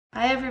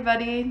Hi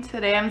everybody,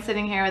 today I'm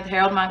sitting here with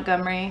Harold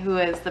Montgomery, who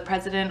is the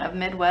president of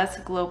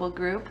Midwest Global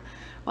Group.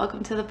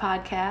 Welcome to the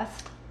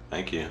podcast.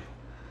 Thank you.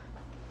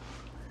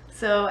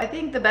 So I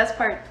think the best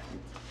part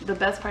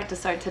to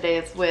start today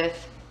is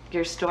with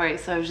your story.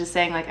 So I was just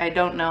saying, I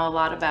don't know a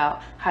lot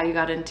about how you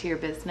got into your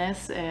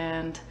business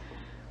and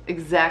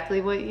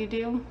exactly what you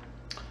do.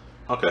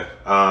 Okay.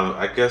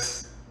 I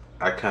guess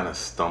I kind of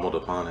stumbled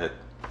upon it.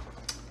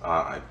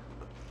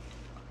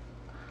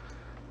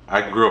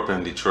 I grew up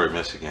in Detroit,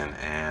 Michigan,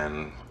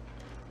 and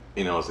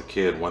as a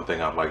kid, one thing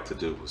I'd like to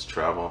do was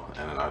travel,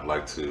 and I'd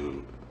like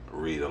to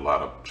read a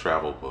lot of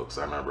travel books.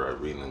 I remember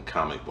reading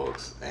comic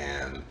books,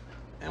 and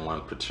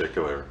one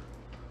particular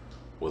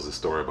was a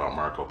story about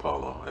Marco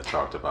Polo. It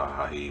talked about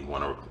how he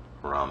went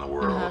around the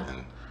world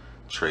and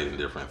trading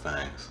different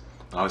things.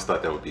 I always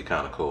thought that would be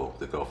kind of cool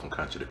to go from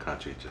country to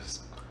country,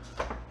 just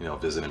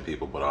visiting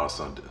people, but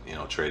also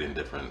trading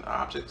different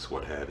objects,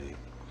 what have you.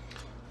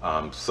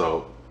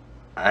 So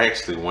I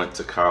actually went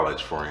to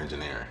college for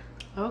engineering.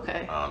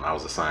 Okay. I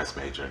was a science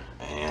major,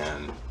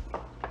 and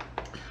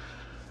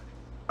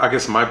I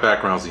guess my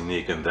background is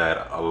unique in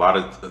that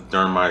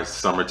during my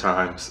summer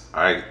times,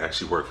 I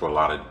actually worked for a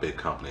lot of big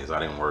companies.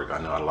 I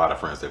know a lot of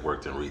friends that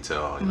worked in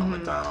retail,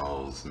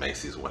 McDonald's,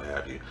 Macy's, what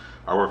have you.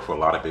 I worked for a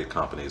lot of big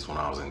companies when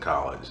I was in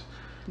college.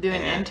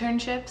 Doing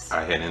internships?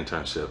 I had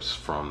internships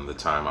from the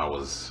time I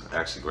was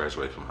actually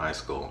graduated from high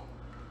school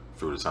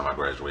through the time I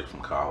graduated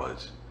from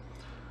college.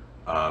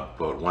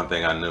 But one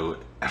thing I knew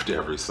after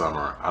every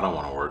summer, I don't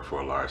want to work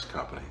for a large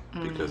company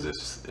because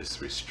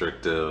it's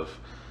restrictive.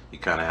 You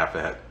kind of have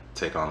to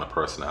take on the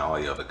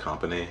personality of the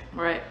company.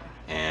 Right.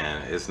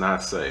 And it's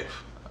not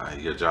safe.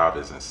 Your job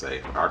isn't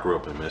safe. I grew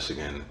up in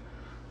Michigan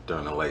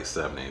during the late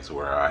 70s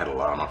where I had a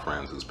lot of my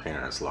friends whose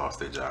parents lost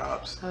their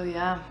jobs. Oh,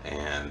 yeah.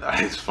 And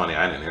it's funny,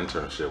 I had an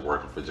internship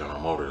working for General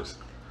Motors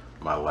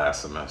my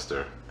last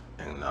semester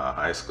in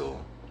high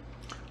school.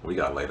 We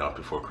got laid off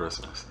before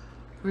Christmas.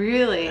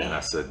 Really? And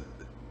I said,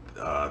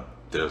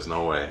 there's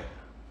no way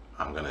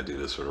I'm going to do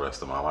this for the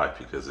rest of my life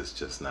because it's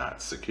just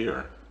not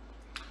secure.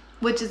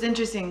 Which is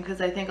interesting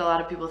because I think a lot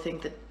of people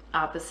think the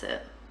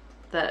opposite,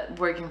 that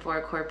working for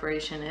a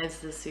corporation is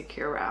the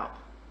secure route.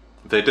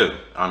 They do.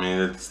 I mean,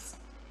 it's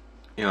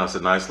a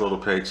nice little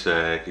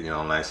paycheck,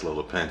 nice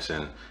little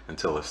pension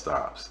until it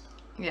stops.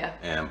 Yeah.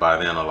 And by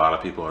then, a lot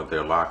of people,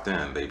 they're locked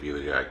in. They've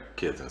either got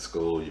kids in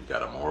school, you've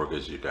got a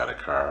mortgage, you've got a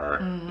car,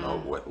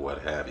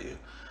 what have you.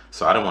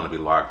 So I don't want to be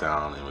locked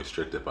down and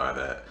restricted by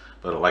that.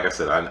 But like I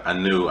said, I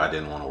knew I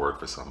didn't want to work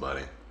for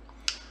somebody.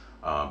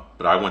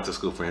 But I went to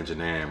school for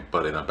engineering,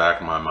 but in the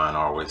back of my mind,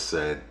 I always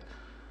said,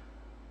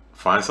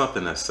 find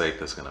something that's safe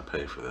that's going to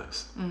pay for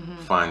this.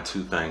 Find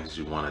two things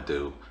you want to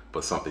do,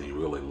 but something you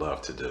really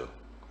love to do.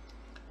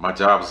 My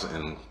jobs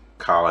in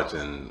college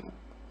and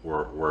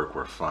work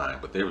were fine,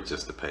 but they were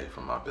just to pay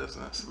for my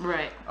business.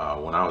 Right.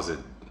 When I was at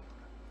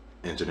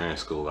engineering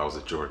school, I was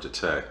at Georgia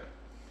Tech.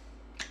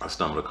 I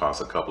stumbled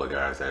across a couple of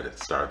guys that had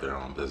started their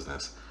own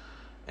business,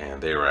 and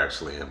they were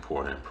actually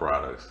importing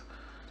products.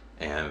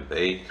 And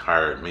they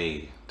hired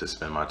me to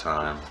spend my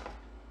time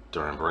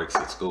during breaks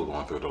at school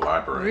going through the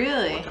library,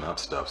 Really? looking up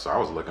stuff. So I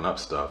was looking up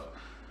stuff,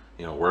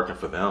 working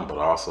for them, but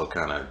also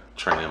kind of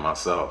training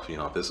myself.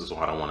 This is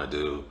what I want to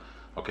do.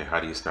 Okay, how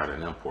do you start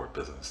an import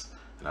business?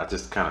 And I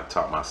just kind of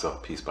taught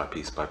myself piece by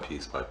piece by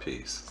piece by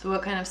piece. So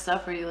what kind of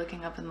stuff were you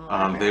looking up in the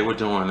library? They were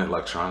doing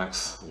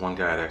electronics. One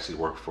guy had actually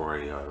worked for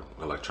a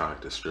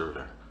electronic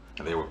distributor,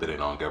 and they were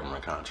bidding on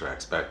government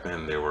contracts. Back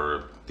then, there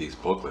were these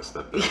booklets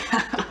that the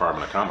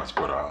Department of Commerce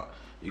put out.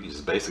 You could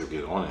just basically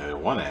get on there,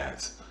 one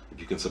ads. If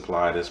you can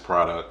supply this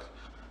product,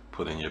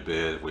 put in your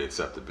bid, we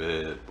accept the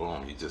bid,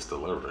 boom, you just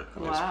deliver it. I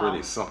mean, It's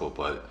pretty simple,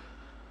 but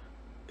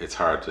it's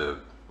hard to,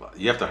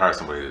 you have to hire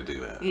somebody to do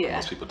that. Yeah.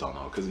 Most people don't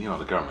know, because the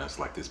government's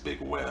like this big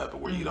web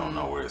where you don't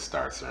know where it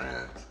starts or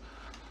ends.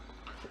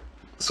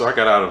 So I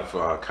got out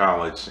of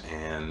college,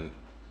 and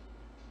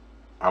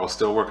I was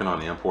still working on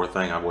the import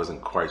thing. I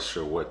wasn't quite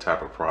sure what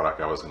type of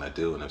product I was going to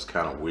do, and it was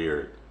kind of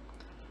weird.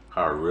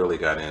 How I really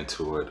got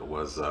into it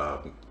was a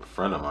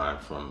friend of mine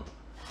from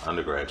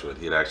undergraduate.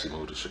 He had actually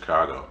moved to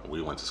Chicago.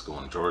 We went to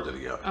school in Georgia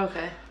together.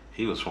 Okay.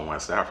 He was from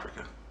West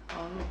Africa.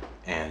 Oh.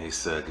 And he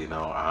said,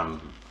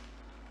 I'm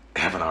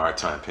having a hard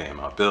time paying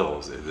my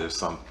bills. Is there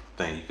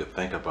something you could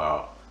think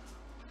about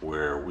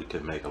where we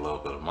could make a little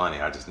bit of money?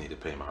 I just need to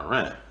pay my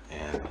rent.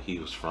 And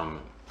he's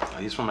from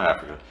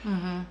Africa.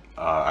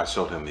 I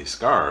showed him these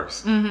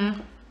scarves,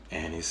 and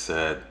he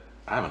said,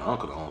 I have an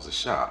uncle that owns a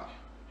shop.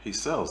 He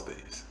sells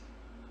these.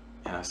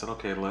 And I said,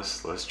 okay,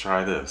 let's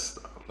try this.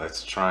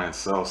 Let's try and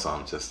sell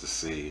some just to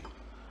see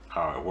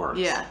how it works.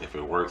 Yeah. If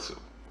it works,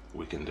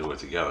 we can do it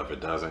together. If it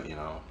doesn't,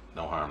 no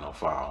harm, no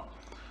foul.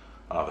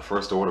 The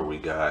first order we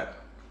got,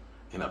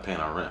 ended up paying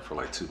our rent for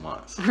like 2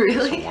 months. Really?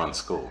 Just from one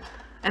school.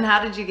 And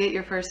how did you get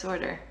your first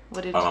order?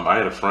 What did you I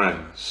had a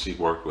friend, she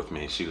worked with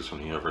me. She was from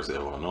the University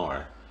of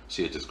Illinois.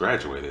 She had just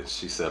graduated.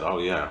 She said, oh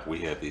yeah, we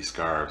had these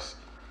scarves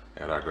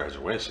at our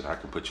graduation. I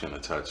can put you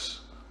in touch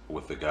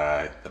with the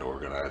guy that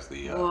organized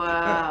the event.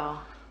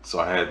 Wow. So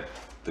I had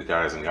the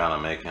guys in Ghana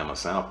make him a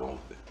sample.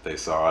 they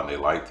saw it and they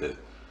liked it,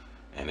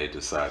 and they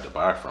decided to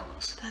buy from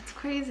us. That's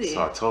crazy.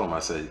 So I told them, I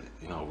said,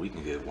 we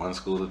can get one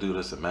school to do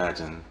this.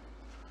 Imagine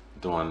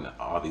doing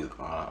all these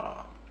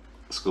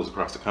schools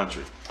across the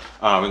country.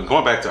 And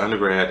going back to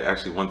undergrad,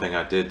 actually, one thing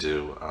I did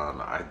do,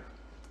 I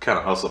kind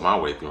of hustled my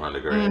way through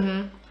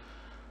undergrad.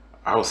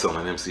 I was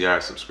selling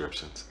MCI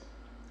subscriptions.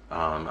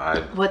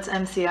 What's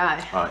MCI?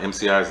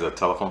 MCI is a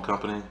telephone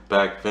company.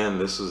 Back then,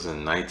 this was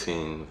in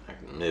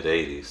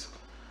mid-80s.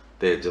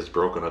 They had just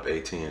broken up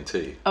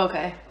AT&T.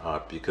 Okay.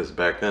 Because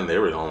back then, they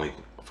were the only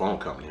phone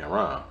company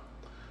around.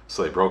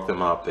 So they broke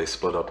them up. They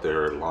split up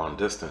their long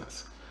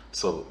distance.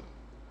 So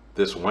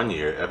this one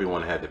year,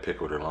 everyone had to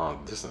pick what their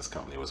long distance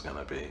company was going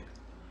to be.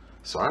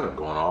 So I ended up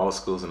going to all the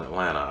schools in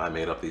Atlanta. I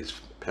made up these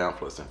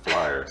pamphlets and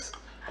flyers.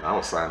 And I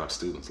was signing up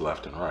students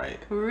left and right.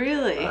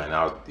 Really? And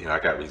I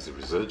got these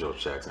residual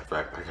checks. In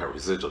fact, I got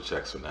residual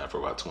checks from that for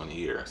about 20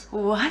 years.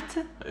 What?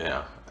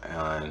 Yeah.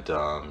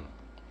 And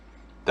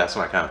that's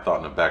when I kind of thought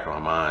in the back of my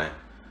mind,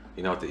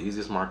 the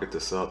easiest market to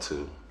sell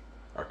to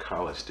are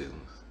college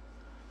students,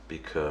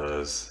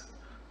 because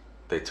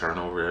they turn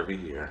over every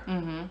year.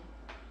 Mm-hmm.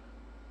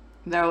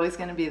 They're always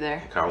going to be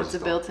there. It's a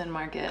built-in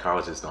market.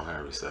 Colleges don't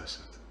have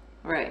recessions.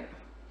 Right.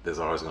 There's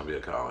always going to be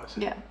a college.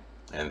 Yeah.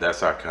 And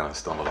that's how I kind of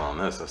stumbled on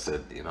this. I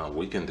said,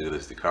 we can do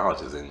this to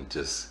colleges and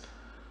just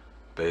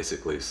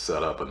basically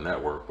set up a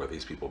network where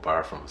these people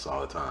buy from us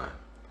all the time.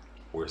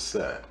 We're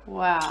set.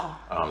 Wow.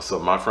 So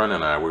my friend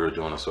and I, we were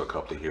doing this for a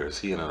couple of years.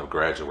 He ended up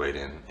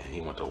graduating and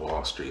he went to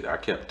Wall Street. I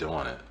kept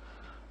doing it,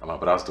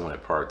 but I was doing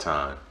it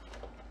part-time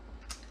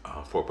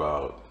for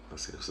about,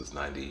 this is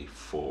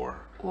 94.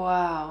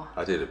 Wow.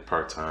 I did it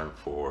part-time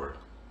for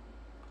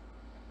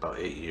about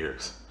 8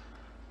 years.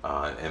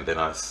 And then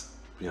I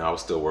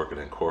was still working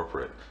in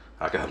corporate.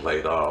 I got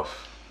laid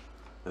off.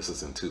 This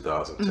is in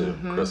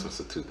 2002, Christmas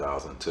of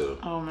 2002.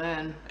 Oh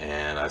man.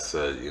 And I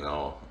said,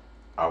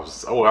 I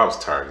was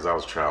tired because I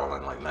was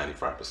traveling like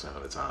 95%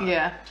 of the time.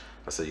 Yeah.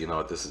 I said,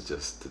 this is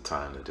just the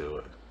time to do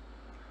it.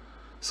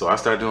 So I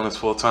started doing this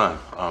full time.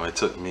 It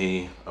took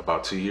me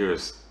about 2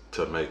 years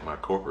to make my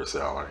corporate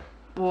salary.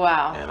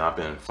 Wow. And I've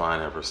been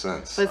fine ever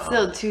since. But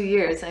still 2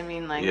 years. I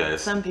mean, like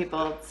some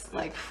people it's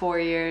like 4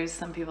 years,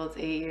 some people it's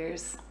 8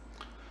 years.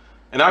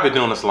 And I've been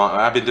doing this long.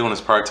 I've been doing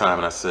this part time,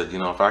 and I said,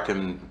 if I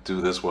can do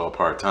this well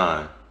part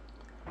time,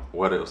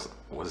 what's it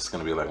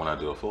going to be like when I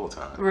do it full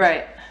time?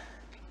 Right.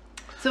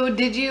 So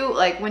did you,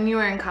 like, when you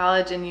were in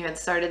college and you had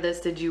started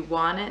this, did you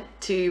want it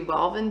to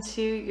evolve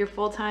into your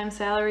full-time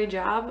salary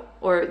job?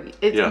 Or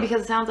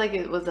because it sounds like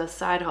it was a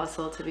side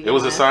hustle to begin with.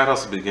 It was a side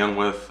hustle to begin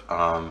with,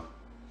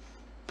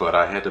 but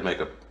I had to make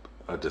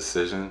a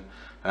decision.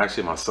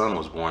 Actually, my son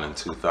was born in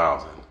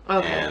 2000,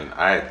 and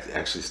I had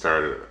actually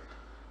started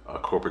a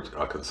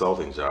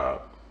consulting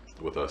job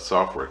with a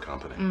software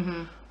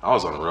company. I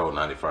was on the road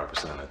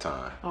 95% of the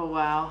time. Oh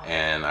wow.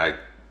 And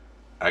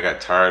I got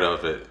tired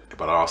of it,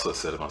 but I also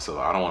said to myself,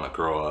 I don't want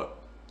to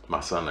my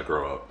son to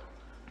grow up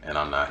and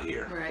I'm not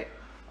here.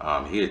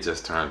 Right. He had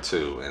just turned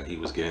 2 and he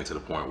was getting to the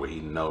point where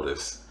he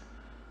noticed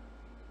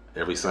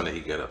every Sunday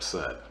he'd get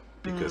upset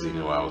because he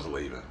knew I was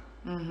leaving.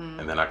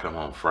 And then I come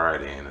home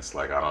Friday and it's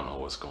like, I don't know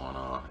what's going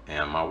on.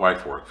 And my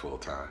wife worked full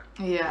time.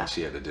 Yeah. And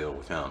she had to deal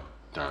with him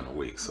during the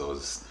week. So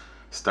it's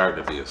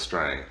starting to be a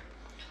strain.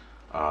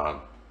 I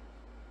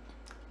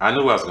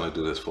knew I was going to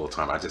do this full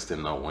time. I just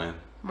didn't know when.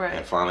 Right.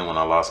 And finally, when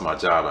I lost my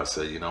job, I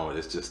said,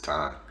 it's just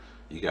time.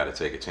 You got to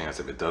take a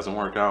chance. If it doesn't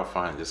work out,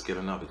 fine, just get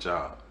another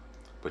job.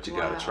 But you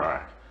got to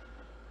try.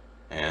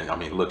 And I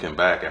mean, looking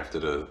back after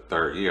the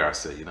 3rd year, I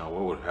said, what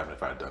would have happened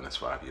if I had done this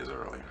 5 years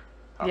earlier?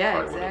 I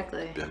probably would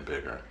have been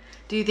bigger.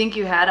 Do you think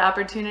you had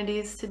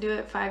opportunities to do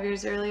it 5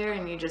 years earlier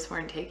and you just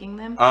weren't taking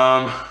them?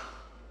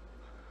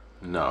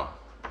 No.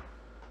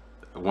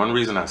 One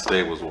reason I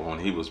stayed was when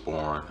he was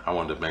born, I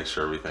wanted to make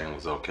sure everything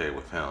was okay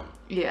with him.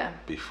 Yeah.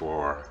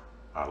 Before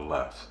I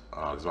left,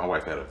 because my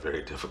wife had a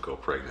very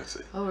difficult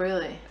pregnancy. Oh,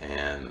 really?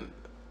 And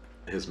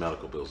his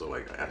medical bills are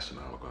like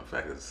astronomical. In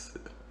fact, it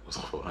was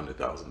over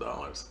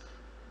 $100,000.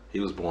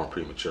 He was born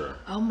premature.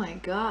 Oh my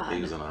God.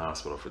 He was in the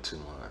hospital for 2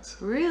 months.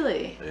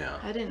 Really? Yeah.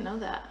 I didn't know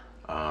that.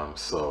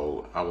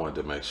 So I wanted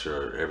to make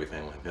sure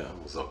everything with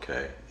him was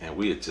okay. And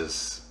we had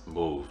just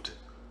moved.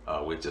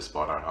 We had just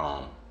bought our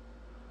home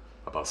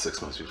about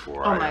 6 months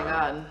before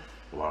I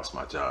lost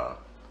my job.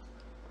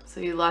 So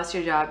you lost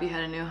your job, you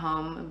had a new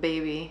home, a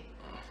baby.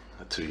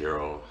 A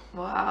 2-year-old.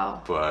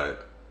 Wow.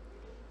 But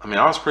I mean,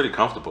 I was pretty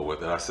comfortable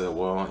with it. I said,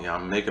 well,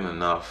 I'm making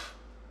enough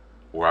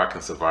where I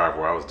can survive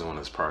where I was doing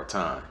this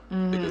part-time.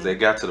 Because they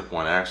got to the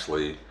point,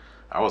 actually,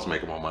 I was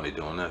making more money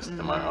doing this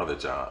than my other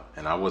job.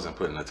 And I wasn't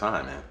putting the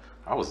time in.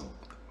 I was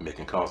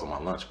making calls on my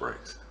lunch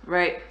breaks.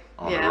 Right.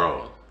 On the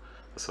road.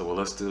 So, well,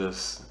 let's do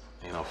this,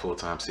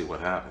 full-time, see what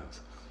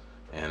happens.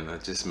 And I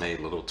just made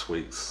little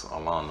tweaks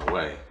along the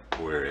way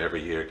where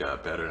every year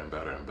got better and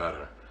better and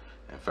better.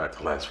 In fact,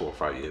 the last 4 or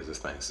 5 years, this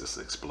thing's just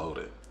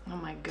exploded. Oh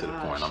my gosh. To the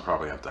point I'm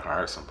probably have to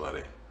hire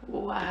somebody.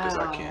 Wow. Because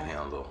I can't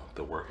handle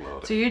the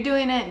workload. So you're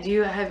doing it. Do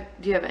you have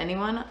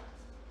anyone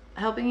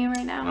helping you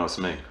right now? No, it's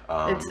me.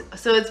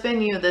 So it's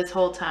been you this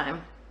whole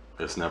time.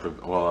 It's never,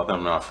 well,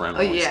 I'm not a friend Oh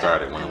when we yeah,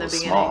 started, when in it the was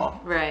beginning,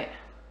 small. right?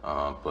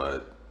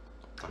 But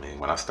I mean,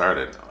 when I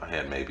started, I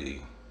had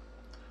maybe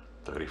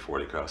 30,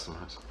 40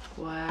 customers.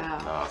 Wow,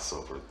 Now it's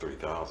over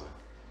 3,000.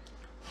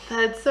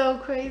 that's so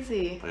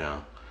crazy.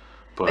 Yeah.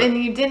 But And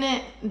you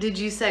didn't, did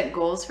you set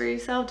goals for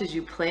yourself? Did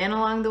you plan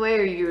along the way,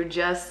 or you were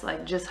just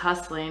like just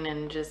hustling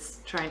and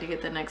just trying to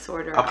get the next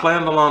order I out?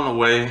 planned along the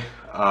way.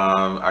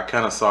 I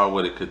kind of saw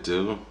what it could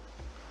do.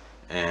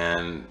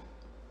 And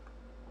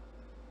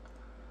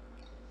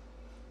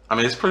I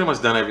mean, it's pretty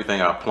much done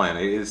everything I planned.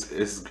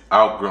 It's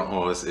outgrown,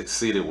 or it's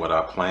exceeded what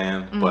I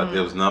planned, but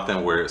there was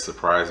nothing where it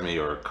surprised me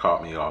or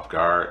caught me off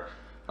guard.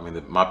 I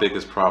mean, my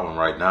biggest problem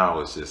right now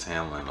is just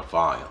handling the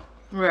volume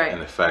Right.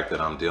 and the fact that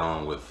I'm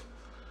dealing with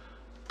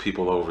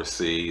people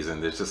overseas,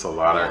 and there's just a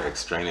lot of Yeah.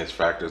 extraneous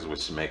factors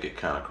which make it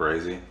kind of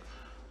crazy.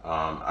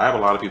 I have a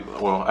lot of people.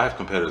 Well, I have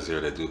competitors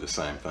here that do the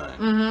same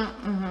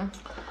thing.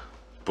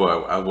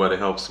 But what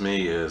helps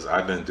me is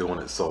I've been doing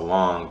it so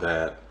long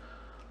that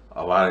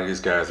a lot of these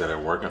guys that are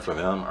working for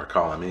them are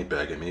calling me,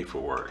 begging me for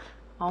work.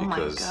 Oh my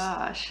Because,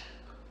 gosh.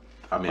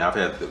 I mean, I've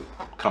had the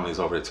companies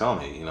over here tell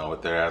me, you know,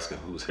 what they're asking,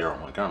 who's here in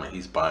Montgomery?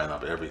 He's buying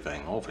up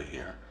everything over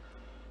here.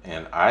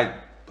 And a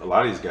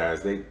lot of these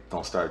guys, they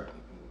don't start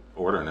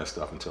ordering this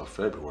stuff until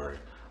February.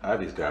 I have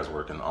these guys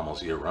working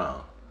almost year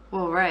round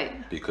Well,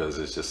 right. because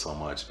it's just so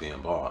much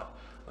being bought.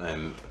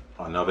 And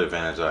another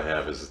advantage I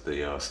have is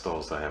the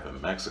stoves I have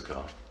in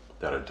Mexico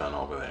that are done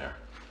over there.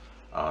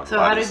 So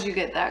how did you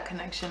get that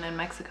connection in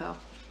Mexico?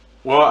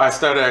 Well, I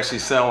started actually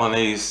selling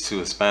these to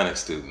Hispanic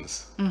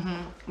students.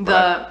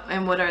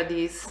 And what are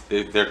these?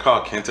 They're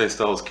called kente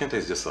stoves. Kente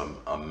is just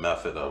a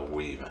method of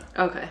weaving.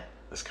 Okay.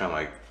 It's kind of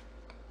like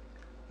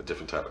a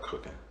different type of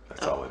cooking.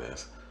 That's all it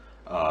is.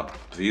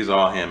 These are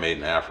all handmade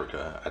in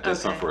Africa. I did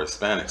some Okay. for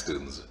Hispanic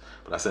students,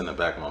 but I said in the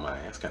back of my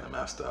mind, it's kind of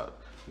messed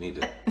up. You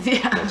need to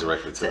Yeah. go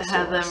directly to To the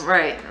have stores. them,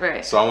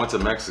 right. So I went to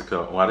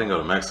Mexico. Well, I didn't go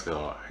to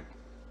Mexico.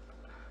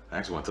 I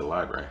actually went to the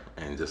library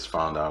and just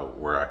found out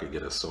where I could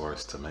get a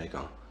source to make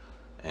them.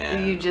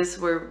 And You just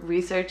were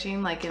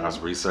researching, like I was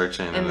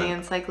researching in and the then,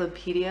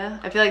 encyclopedia.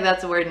 I feel like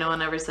that's a word no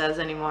one ever says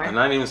anymore. and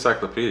not even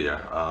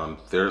encyclopedia.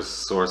 There's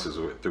sources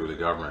through the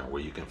government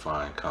where you can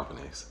find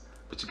companies,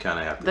 but you kind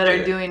of have to That are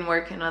dig. doing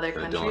work in other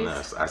They're countries. doing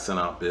this. I sent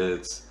out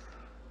bids,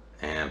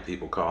 and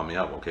people call me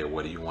up. Okay,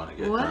 what do you want to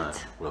get What? done?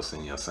 We'll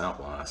send you a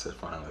sample. And I said,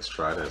 fine, let's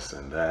try this,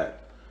 and that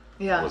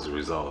Yeah. was the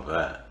result of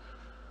that.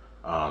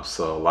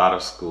 So a lot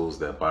of schools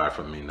that buy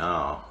from me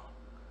now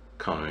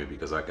come to me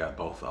because I got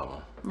both of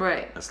them.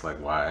 Right. It's like,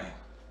 why?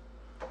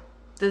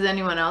 Does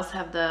anyone else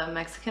have the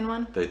Mexican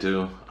one? They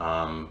do.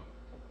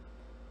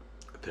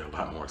 They're a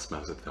lot more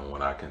expensive than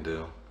what I can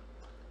do.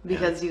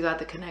 Because you got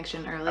the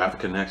connection early. I have a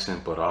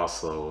connection, but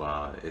also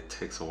it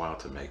takes a while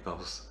to make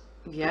those.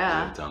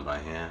 Yeah. They're done by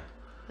hand.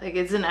 Like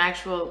it's an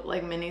actual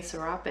like mini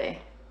serape.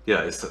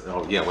 Yeah,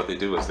 what they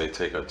do is they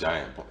make a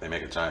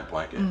giant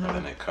blanket and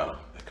then they cut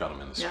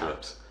them into Yeah.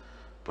 strips.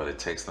 But it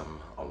takes them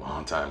a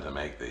long time to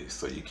make these,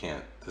 so you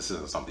can't. This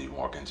isn't something you can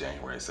walk in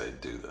January and say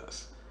do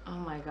this. Oh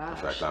my In gosh.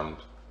 fact,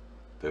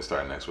 they're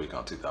starting next week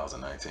on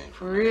 2019.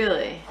 For me.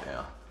 Really?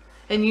 Yeah.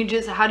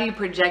 And how do you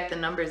project the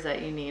numbers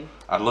that you need?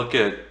 I look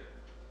at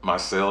my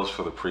sales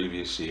for the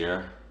previous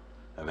year,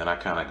 and then I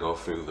kind of go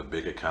through the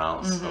big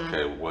accounts.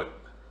 Okay,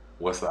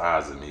 what's the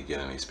odds of me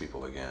getting these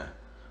people again?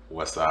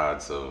 What's the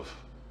odds of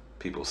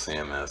people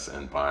seeing this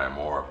and buying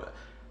more of it?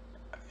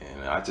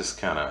 And I just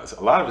kind of,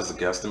 a lot of it's a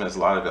guesstimate, a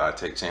lot of it I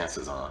take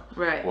chances on.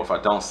 Right. Well, if I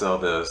don't sell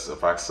this,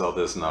 if I sell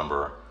this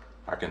number,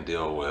 I can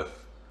deal with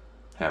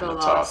having The to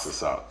loss. toss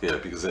this out. Yeah,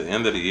 because at the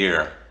end of the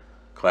year,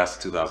 class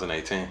of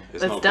 2018,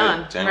 it's It's no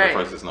done. good. January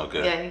Right. 1st is no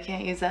good. Yeah, you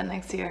can't use that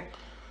next year.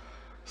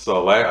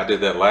 So I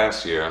did that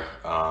last year.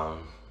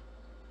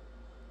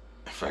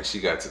 In fact,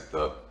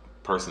 the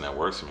person that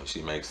works for me,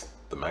 she makes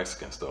the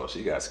Mexican stove.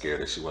 She got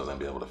scared that she wasn't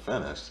gonna be able to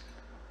finish.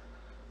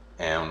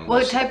 And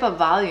What type of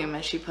volume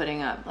is she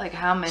putting up? Like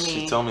how many?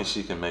 she told me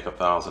she can make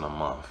 1,000 a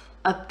month.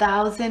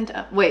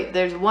 1,000? Wait,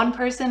 there's one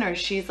person or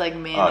she's like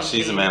managing?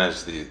 She's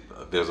managed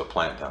there's a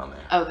plant down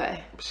there.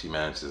 Okay. She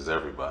manages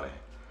everybody.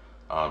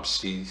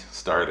 She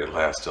started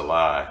last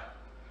July,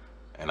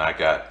 and I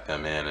got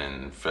them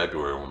in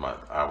February when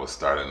I was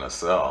starting to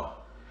sell.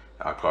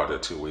 I called her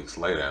 2 weeks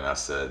later, and I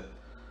said,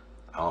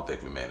 I don't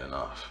think we made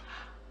enough.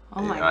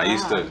 Oh my And I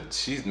used God.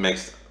 she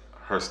makes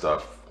her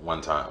stuff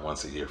once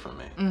a year for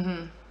me.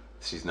 Mm-hmm.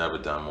 She's never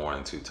done more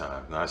than 2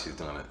 times. Now she's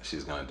doing it.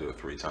 She's going to do it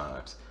 3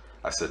 times.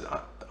 I said,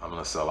 I'm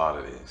going to sell out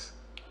of these.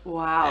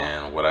 Wow.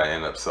 And what I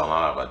ended up selling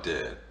out of, I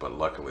did. But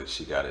luckily,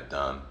 she got it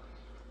done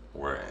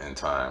in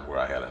time where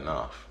I had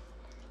enough.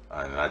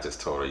 And I just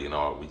told her, you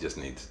know what, we just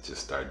need to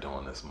just start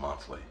doing this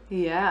monthly.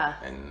 Yeah.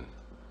 And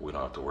we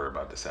don't have to worry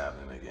about this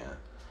happening again.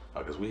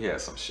 Because we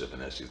had some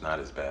shipping issues, not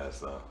as bad as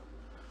the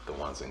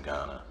ones in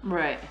Ghana.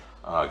 Right.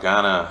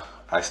 Ghana,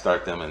 I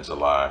start them in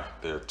July.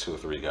 There are 2 or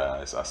 3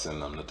 guys. I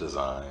send them the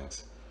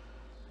designs,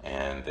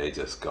 and they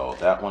just go.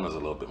 That one is a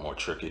little bit more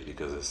tricky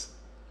because it's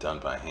done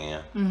by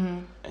hand,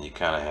 and you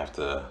kind of have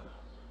to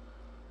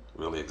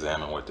really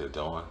examine what they're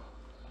doing.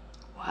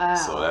 Wow.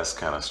 So that's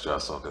kind of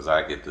stressful because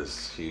I get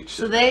this huge.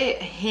 So they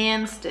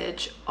hand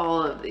stitch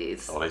all of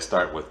these. Oh, they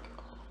start with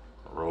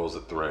rolls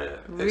of thread.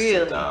 They Really?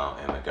 sit down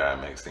and the guy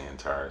makes the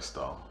entire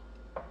stall.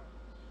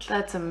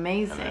 That's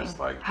amazing. And it's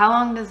like, how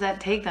long does that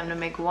take them to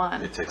make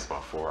one? It takes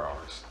about 4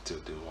 hours to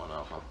do one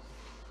of them.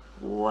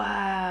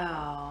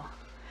 Wow.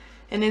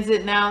 And is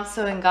it now,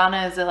 so in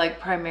Ghana, is it like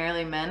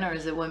primarily men or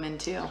is it women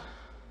too?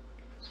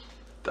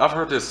 I've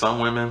heard there's some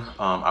women.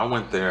 I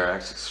went there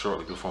actually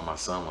shortly before my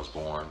son was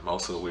born.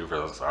 Most of the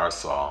weavers I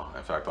saw,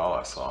 in fact, all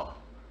I saw,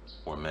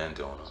 were men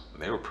doing them.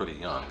 They were pretty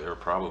young. They were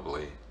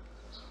probably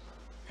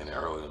in the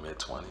early to mid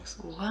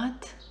 20s.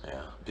 What?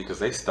 Yeah, because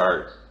they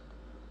start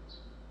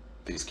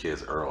these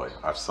kids early.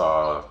 I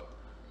saw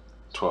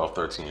 12,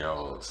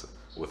 13-year-olds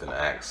with an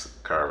axe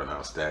carving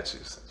out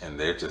statues, and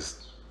they're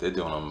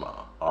doing them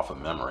off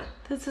of memory.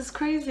 This is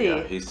crazy.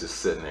 Yeah, he's just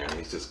sitting there and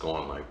he's just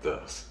going like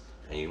this,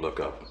 and you look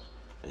up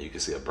and you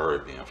can see a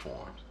bird being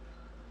formed.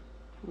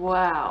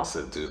 Wow. I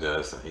said, do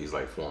this, and he's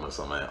like forming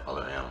some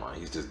other animal.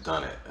 He's just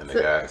done it, and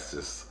the guy's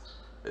just,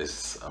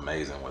 it's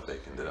amazing what they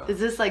can do. Is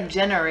this like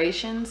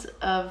generations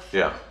of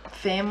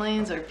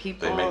families or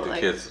people? They make the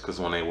kids, because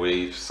when they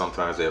weave,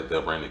 sometimes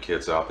they'll bring the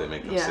kids out, they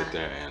make them sit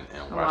there and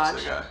watch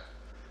the guy.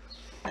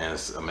 And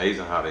it's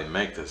amazing how they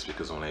make this,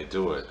 because when they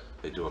do it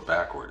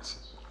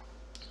backwards.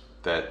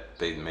 That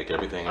they make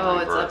everything in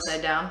reverse. Oh, it's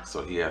upside down?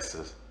 So he has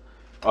to,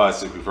 oh,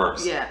 it's in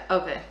reverse. Yeah,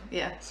 okay,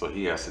 yeah. So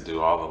he has to do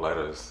all the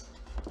letters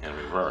in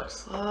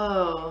reverse.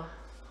 Oh,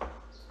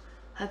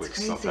 that's which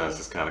crazy. Sometimes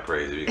it's kind of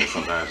crazy, because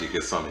sometimes you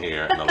get some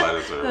here and the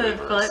letters are in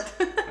reverse.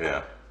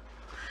 Yeah.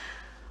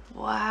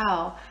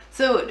 Wow.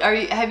 So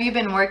have you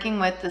been working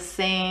with the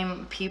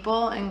same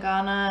people in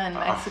Ghana and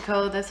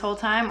Mexico this whole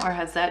time, or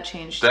has that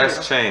changed?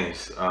 That's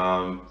changed.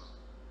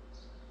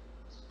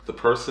 The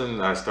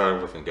person I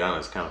started with in Ghana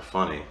is kind of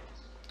funny.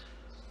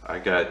 I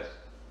got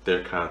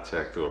their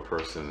contact through a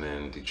person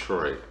in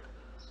Detroit.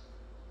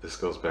 This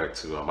goes back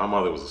to, my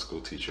mother was a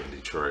school teacher in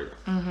Detroit.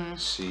 Mm-hmm.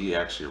 She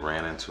actually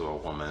ran into a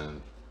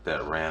woman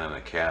that ran an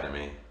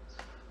academy.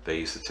 They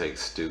used to take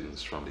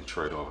students from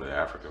Detroit over to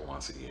Africa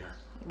once a year.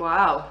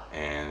 Wow.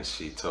 And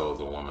she told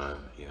the woman,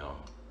 you know,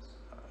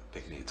 I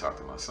think you need to talk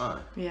to my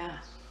son. Yeah.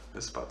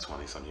 This is about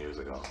 20 some years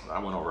ago. I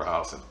went over her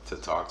house to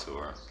talk to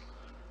her.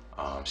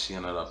 She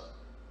ended up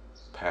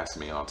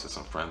passing me on to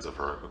some friends of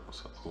her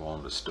who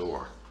owned a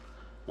store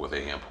where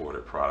they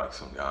imported products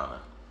from Ghana.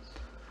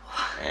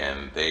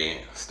 And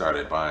they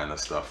started buying the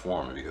stuff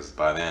for me, because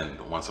by then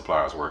the one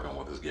supplier I was working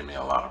with was giving me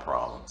a lot of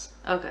problems.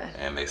 Okay.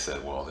 And they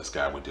said, well, this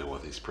guy we deal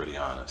with, he's pretty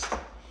honest.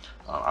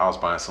 I was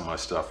buying so much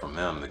stuff from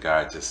them, the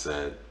guy just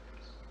said,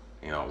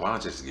 you know, why don't I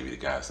just give you the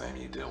guy's name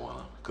and you deal with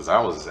him? Because I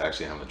was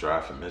actually having to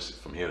drive from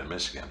here to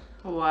Michigan.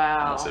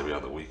 Wow. Almost every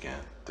other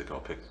weekend to go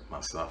pick my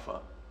stuff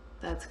up.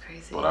 That's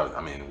crazy. But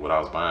I mean, what I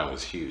was buying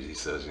was huge. He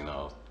says, you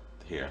know,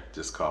 here,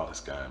 just call this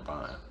guy and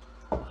buy him.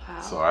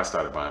 Wow. So I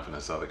started buying from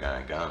this other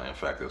guy in Ghana. In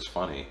fact, it was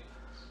funny.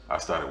 I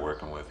started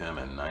working with him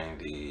in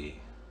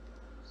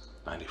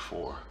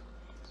 94.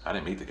 I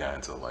didn't meet the guy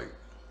until like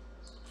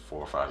 4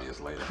 or 5 years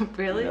later.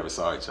 Really? We never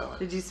saw each other.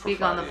 Did you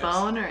speak on the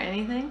phone or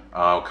anything?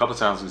 A couple of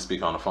times we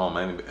speak on the phone.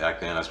 Mainly back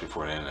then, that's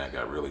before the internet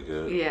got really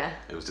good. Yeah.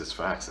 It was just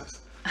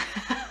faxes.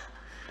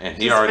 And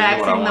he just already knew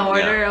what I faxing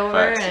wanted. the order over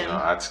fax, and... you know,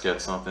 I'd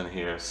sketch something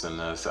here, send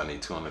this, I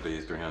need 200 of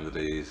these, 300 of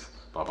these,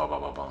 blah, blah, blah,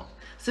 blah, blah.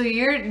 So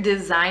you're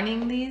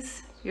designing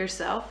these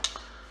yourself?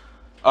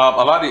 A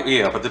lot of,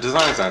 yeah, but the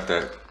designs aren't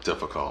that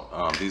difficult. A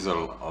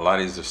lot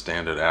of these are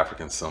standard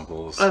African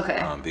symbols.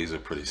 Okay. These are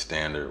pretty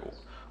standard.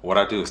 What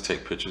I do is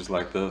take pictures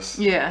like this.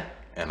 Yeah.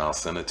 And I'll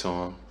send it to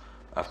them.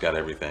 I've got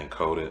everything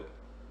coded.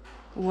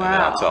 Wow. And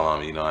then I'll tell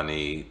them, you know, I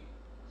need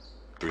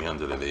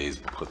 300 of these,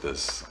 put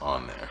this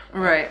on there.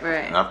 Right,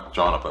 right. And I've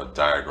drawn up a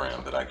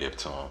diagram that I give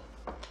to them,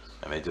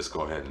 and they just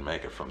go ahead and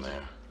make it from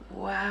there.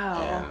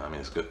 Wow. And I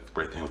mean, it's good.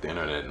 Great thing with the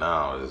internet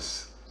now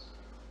is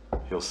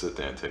he'll sit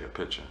there and take a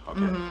picture.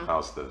 Okay,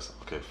 how's this?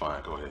 Okay,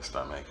 fine. Go ahead,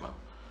 start making them.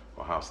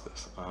 Well, how's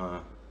this?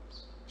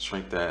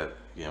 Shrink that.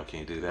 You know, can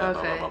you do that?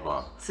 Okay. Blah blah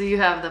blah blah. So you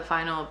have the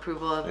final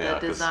approval of the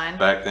design?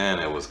 Back then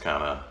it was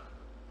kind of,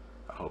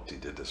 I hoped he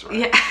did this right.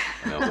 Yeah.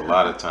 And there was a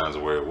lot of times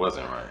where it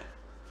wasn't right.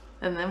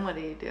 And then what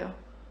do?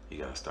 You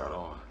gotta start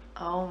over.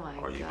 Oh my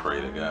god. Or you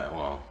pray to God.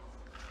 Well,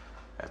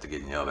 after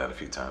getting yelled at a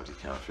few times, he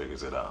kind of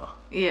figures it out.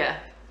 Yeah,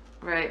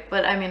 right.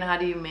 But I mean, how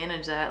do you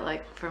manage that,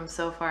 like, from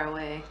so far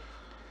away?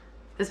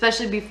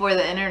 Especially before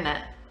the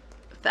internet.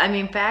 I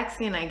mean,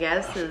 faxing, I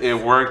guess, is... It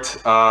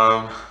worked.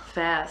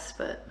 fast,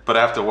 but... But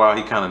after a while,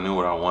 he kind of knew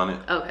what I wanted.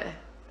 Okay.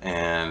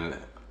 And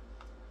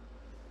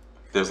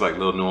there's like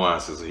little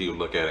nuances. He would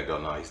look at it and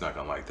go, no, he's not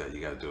gonna like that.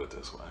 You gotta do it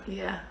this way.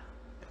 Yeah.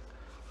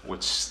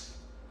 Which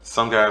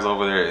some guys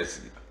over there,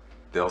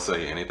 they'll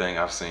say anything.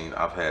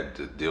 I've had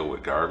to deal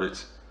with garbage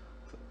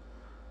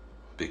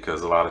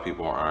because a lot of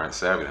people aren't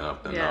savvy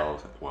enough to know,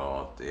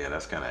 well, yeah,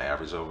 that's kind of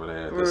average over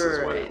there. This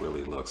is what it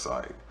really looks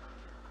like.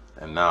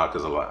 And now,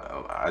 because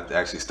I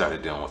actually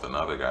started dealing with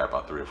another guy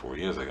about 3 or 4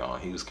 years ago,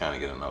 and he was kind of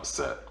getting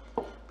upset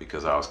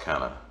because I was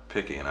kind of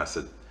picky. And I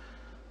said,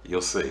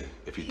 you'll see.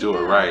 If you do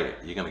it right,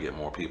 you're gonna get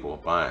more people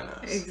buying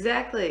this.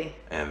 Exactly.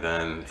 And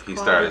then It's he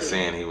started quality.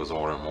 saying he was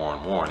ordering more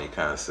and more, and he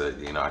kind of said,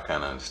 you know, I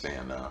kind of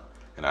understand now.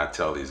 And I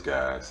tell these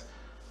guys,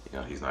 you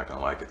know, he's not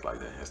gonna like it like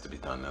that. It has to be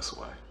done this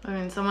way. I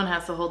mean, someone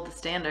has to hold the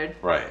standard.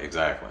 Right,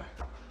 exactly.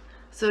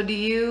 So do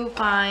your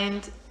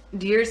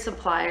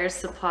suppliers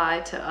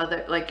supply to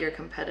other, like your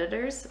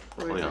competitors?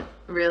 Or is yeah. it,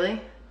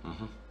 really?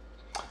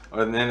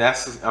 And then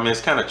I mean,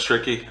 it's kind of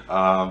tricky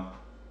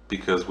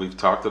because we've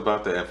talked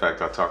about that. In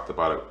fact, I talked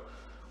about it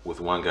with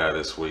one guy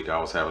this week. I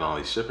was having all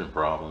these shipping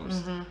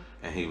problems,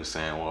 and he was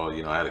saying, well,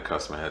 you know, I had a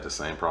customer had the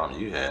same problem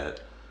you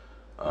had.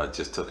 It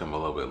just took him a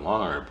little bit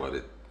longer,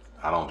 but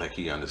I don't think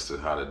he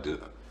understood how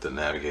to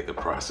navigate the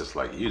process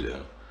like you do.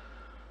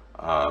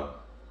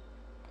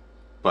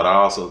 But I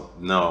also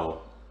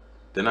know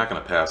they're not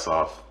going to pass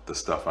off the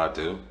stuff I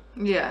do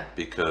Yeah.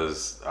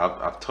 because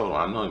I've told them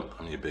I know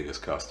I'm your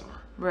biggest customer.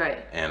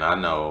 Right. And I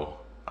know,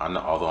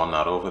 although I'm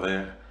not over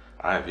there,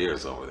 I have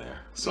ears over there,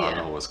 so I Yeah.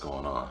 know what's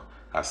going on.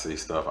 I see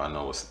stuff. I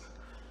know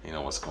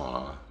what's going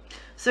on.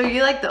 So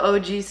you like the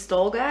OG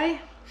stole guy?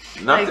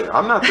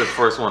 I'm not the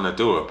first one to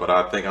do it, but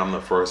I think I'm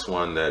the first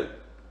one that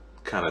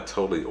kind of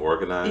totally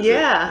organized it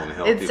and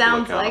held it people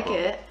sounds accountable.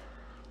 like it.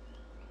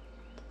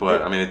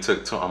 But I mean, it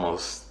took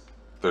almost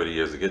 30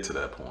 years to get to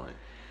that point.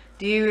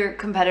 Do your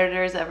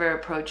competitors ever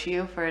approach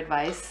you for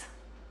advice?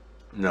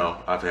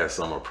 No, I've had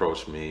some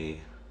approach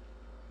me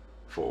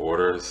for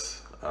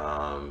orders.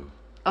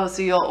 Oh,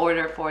 so you'll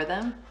order for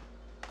them?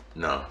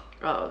 No,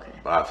 Oh, okay.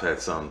 I've had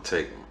some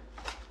take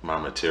my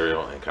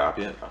material and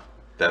copy it.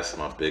 That's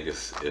my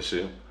biggest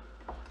issue.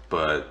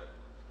 But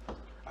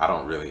I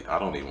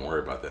don't even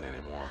worry about that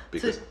anymore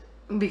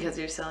Because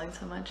you're selling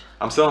so much?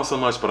 I'm selling so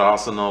much, but I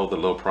also know the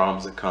little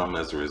problems that come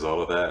as a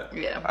result of that.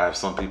 Yeah. I have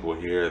some people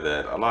here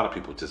that a lot of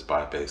people just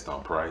buy based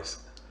on price.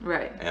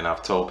 Right. And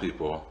I've told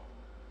people,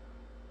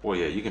 well,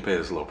 yeah, you can pay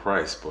this low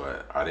price,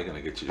 but are they going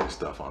to get you your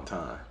stuff on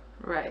time?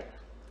 Right.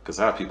 Because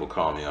I have people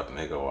call me up and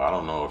they go, I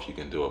don't know if you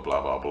can do it,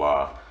 blah, blah,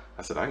 blah.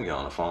 I said, I can get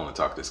on the phone and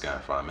talk to this guy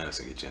in 5 minutes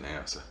and get you an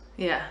answer.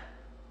 Yeah.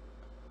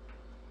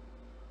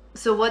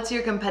 So what's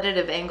your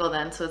competitive angle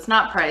then? So it's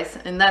not price,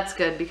 and that's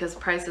good because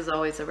price is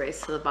always a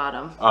race to the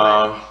bottom.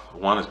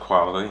 One is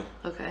quality.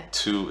 Okay.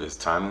 Two is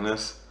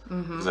timeliness.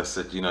 Because I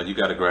said, you know, you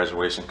got a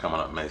graduation coming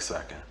up May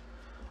 2nd.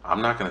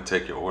 I'm not going to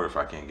take your order if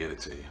I can't get it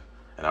to you.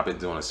 And I've been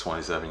doing this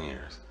 27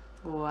 years.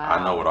 Wow.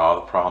 I know what all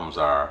the problems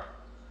are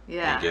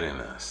Yeah. in getting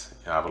this.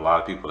 I have a lot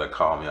of people that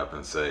call me up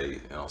and say,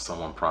 you know,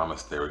 someone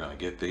promised they were going to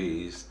get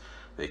these.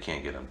 They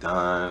can't get them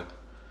done.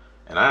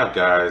 And I have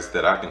guys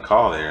that I can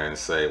call there and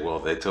say, well,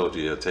 they told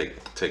you it'll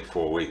take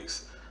 4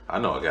 weeks. I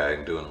know a guy who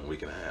can do it in a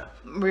week and a half.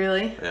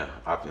 Really? Yeah,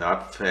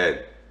 I've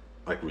had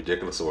like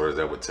ridiculous orders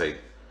that would take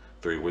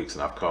 3 weeks,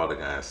 and I've called the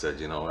guy and said,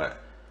 you know what,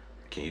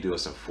 can you do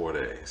this in 4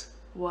 days?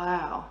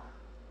 Wow.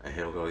 And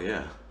he'll go,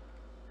 yeah.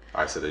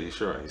 I said, are you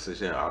sure? He says,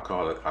 yeah,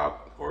 I'll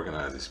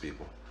organize these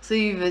people. So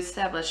you've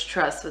established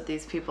trust with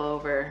these people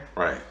over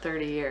Right.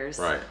 30 years.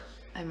 Right.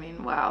 I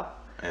mean, wow.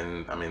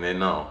 And I mean, they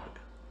know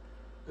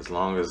as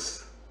long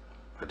as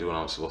I do what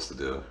I'm supposed to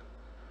do,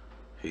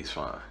 he's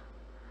fine.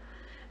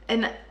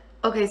 And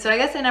okay, so I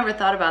guess I never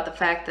thought about the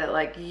fact that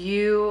like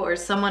you or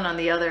someone on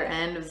the other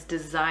end was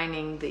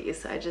designing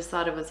these. I just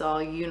thought it was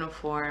all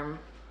uniform.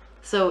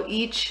 So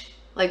each,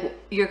 like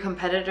your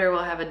competitor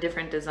will have a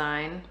different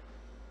design.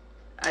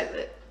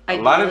 A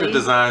lot of the Ideally.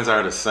 designs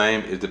are the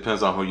same. It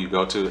depends on who you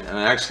go to. And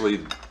actually,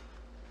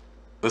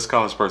 let's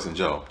call this person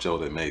Joe. Joe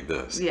that made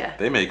this. Yeah.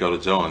 They may go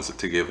to Joe and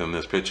to give him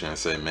this picture and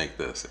say, make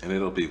this. And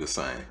it'll be the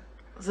same.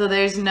 So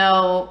there's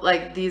no,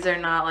 like, these are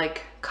not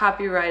like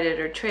copyrighted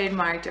or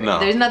trademarked or No.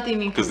 there's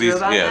nothing you can do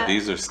about that?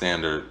 These are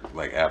standard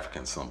like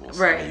African symbols.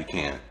 Right. And you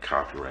can't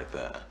copyright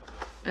that.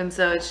 And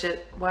so it's just,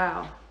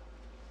 wow.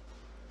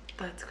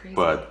 That's crazy.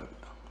 But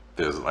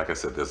there's, like I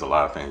said, there's a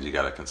lot of things you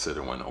got to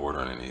consider when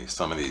ordering these.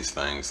 Some of these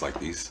things, like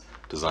these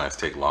designs,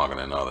 take longer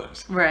than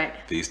others. Right.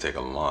 These take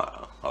a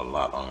lot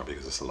longer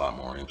because it's a lot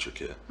more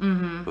intricate.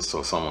 Mm-hmm. But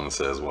so someone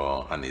says,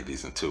 well, I need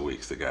these in 2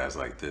 weeks. The guy's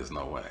like, there's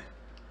no way.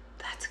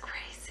 That's crazy.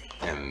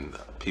 And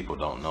people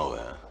don't know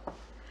that.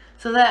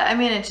 So that, I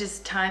mean, it's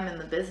just time in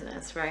the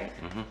business, right?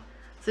 Mm-hmm.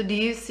 So do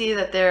you see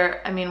that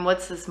there, I mean,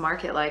 what's this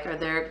market like? Are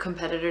there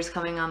competitors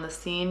coming on the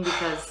scene?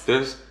 Because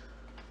There's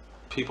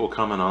people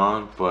coming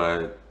on,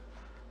 but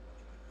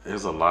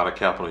there's a lot of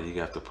capital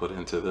you have to put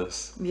into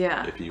this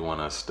yeah. if you want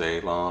to stay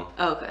long.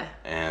 Okay.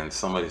 And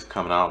somebody's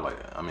coming out like,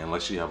 I mean,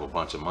 unless you have a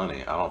bunch of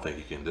money, I don't think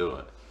you can do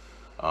it.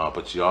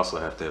 But you also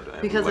have to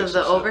have Because of the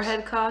relationships.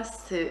 overhead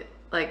costs to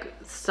like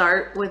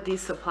start with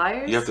these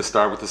suppliers? You have to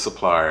start with the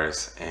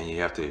suppliers, and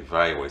you have to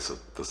evaluate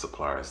the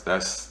suppliers.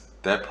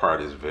 That part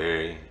is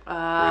very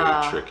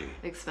tricky.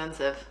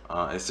 Expensive.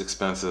 It's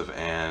expensive,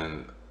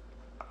 and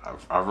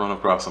I've run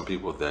across some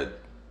people that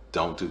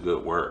don't do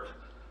good work.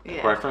 And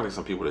Yeah. quite frankly,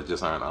 some people that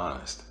just aren't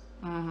honest.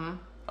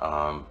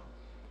 Mm-hmm.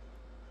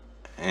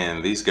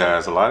 And these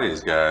guys, a lot of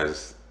these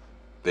guys,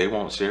 they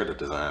won't share the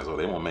designs, or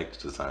they won't make the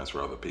designs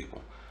for other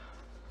people.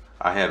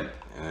 And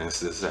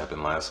this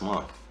happened last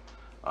month.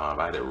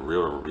 I had a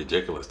real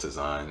ridiculous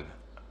design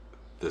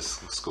this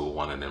school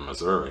wanted in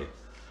Missouri.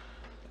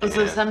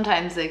 So And-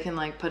 sometimes they can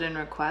like put in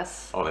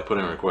requests. Oh, they put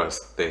in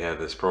requests. They had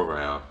this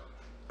program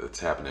that's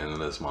happening in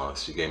this month.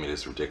 She gave me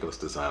this ridiculous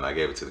design. I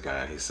gave it to the guy,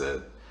 and he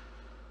said,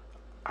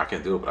 I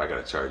can do it, but I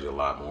got to charge you a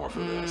lot more for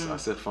this. I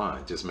said,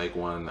 fine, just make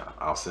one.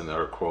 I'll send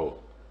her a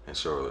quote and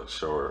show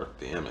her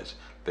the image.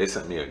 They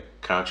sent me a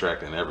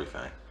contract and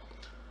everything.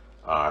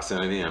 I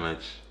sent her the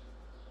image.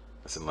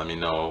 I said, let me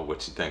know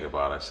what you think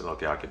about it. I said,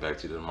 okay, I'll get back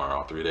to you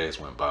tomorrow. 3 days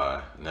went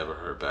by, never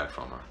heard back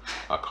from her.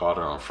 I called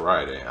her on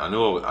Friday. I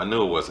knew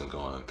it wasn't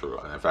going through.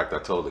 And in fact, I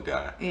told the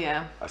guy,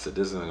 Yeah. I said,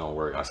 this isn't gonna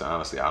work. I said,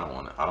 honestly, I don't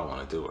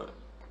want to do it.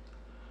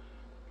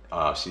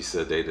 She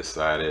said they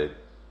decided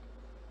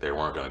they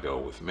weren't gonna go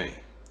with me,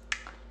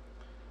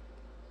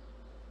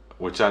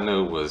 which I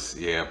knew was,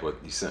 yeah, but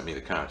you sent me the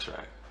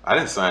contract. I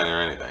didn't sign it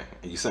or anything.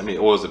 You sent me,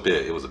 it was a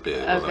bid. It wasn't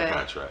a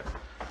contract.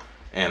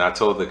 And I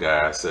told the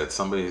guy, I said,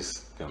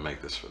 somebody's gonna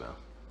make this for them.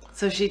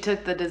 So she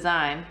took the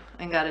design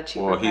and got a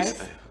cheaper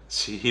price?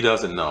 He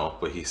doesn't know,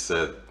 but he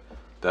said,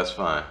 that's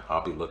fine.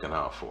 I'll be looking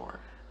out for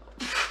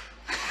it.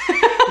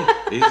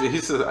 he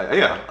says,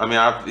 yeah. I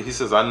mean, he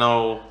says, I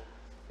know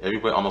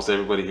almost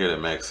everybody here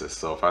that makes this.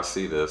 So if I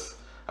see this,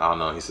 I don't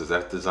know. He says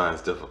that design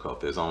is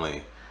difficult. There's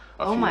only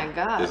my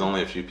God. There's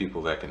only a few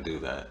people that can do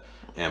that.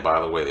 And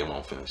by the way, they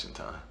won't finish in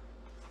time.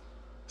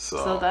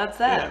 So that's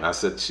that. Yeah, and I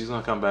said she's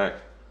gonna come back.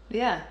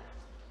 Yeah.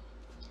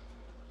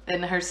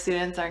 And her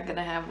students aren't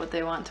gonna have what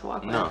they want to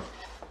walk with. No,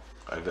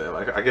 I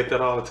get that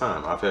all the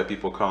time. I've had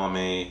people call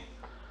me.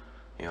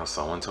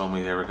 Someone told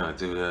me they were gonna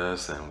do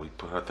this, and we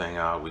put our thing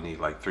out. We need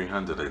like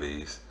 300 of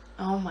these.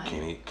 Oh my.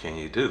 Can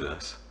you do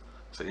this?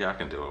 I said, yeah, I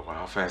can do it. Well,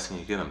 how fast can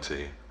you get them to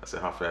you? I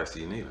said, how fast do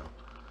you need them?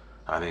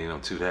 I need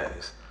them 2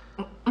 days.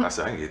 I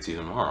said, I can get to you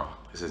tomorrow.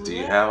 He says, do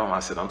you have them? I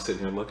said, I'm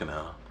sitting here looking at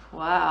them.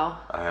 Wow.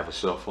 I have a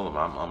shelf full of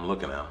them. I'm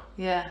looking at them.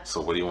 Yeah.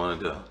 So what do you want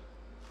to do?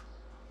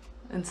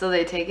 And so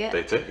they take it?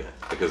 They take it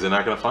because they're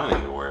not going to find it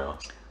anywhere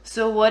else.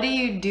 So what do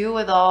you do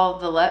with all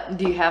the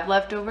do you have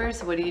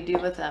leftovers? What do you do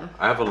with them?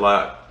 I have a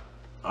lot.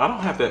 I don't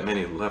have that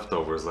many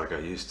leftovers like I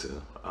used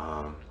to.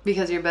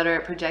 Because you're better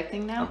at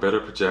projecting now? I'm better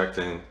at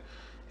projecting,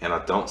 and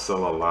I don't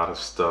sell a lot of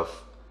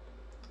stuff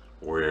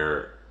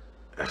where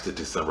after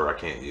December I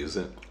can't use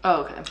it.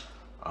 Oh, okay.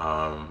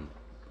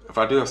 If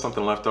I do have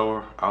something left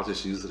over, I'll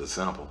just use it as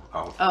sample.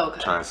 I'll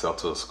try and sell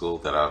to a school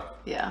that I've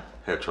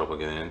had trouble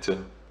getting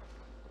into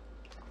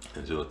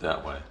and do it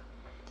that way.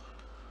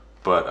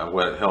 But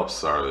what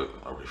helps are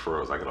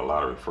referrals. I get a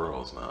lot of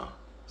referrals now.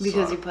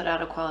 Because you put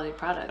out a quality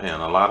product.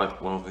 And a lot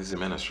of, these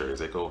administrators,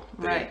 they go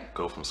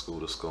from school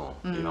to school.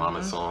 Mm-hmm. I'm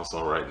in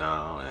so-and-so right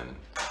now, and,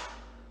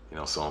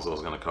 so-and-so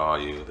is going to call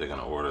you. They're going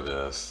to order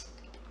this.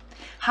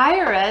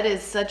 Higher ed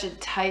is such a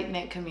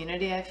tight-knit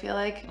community, I feel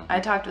like. I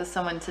talked with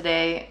someone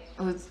today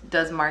who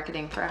does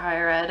marketing for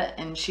higher ed,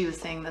 and she was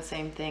saying the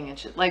same thing.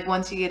 It's just, like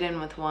once you get in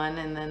with one,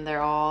 and then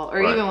they're all,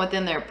 or even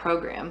within their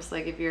programs,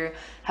 like if you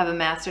have a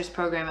master's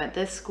program at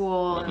this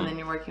school, and then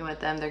you're working with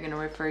them, they're going to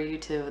refer you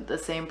to the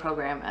same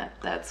program at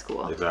that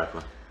school.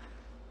 Exactly.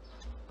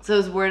 So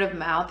is word of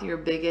mouth your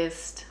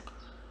biggest,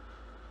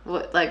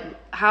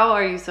 how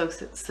are you so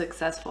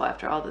successful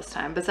after all this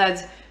time,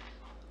 besides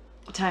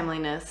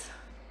timeliness?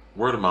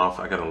 Word of mouth.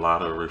 I get a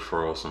lot of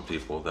referrals from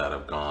people that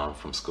have gone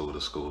from school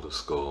to school to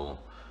school.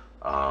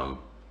 I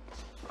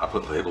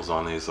put labels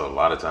on these, so a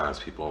lot of times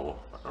people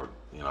are,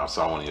 I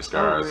saw one of your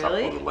scars,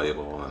 really? I put a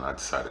label, and I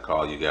decided to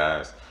call you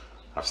guys.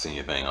 I've seen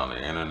your thing on the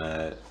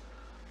internet.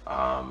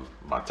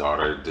 My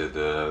daughter did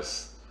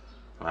this.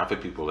 And I've had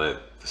people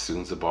that the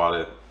students have bought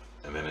it,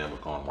 and then they end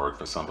up going to work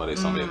for somebody.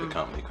 Somebody at the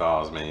company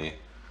calls me.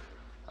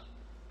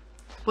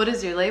 What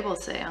does your label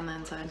say on the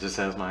inside? It just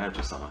has my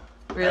address on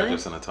it. Really?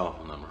 Address and a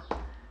telephone number.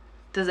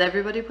 Does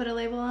everybody put a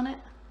label on it?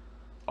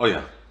 Oh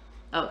yeah.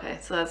 Okay,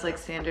 so that's like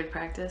standard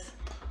practice.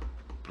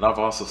 But I've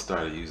also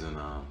started using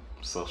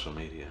social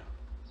media.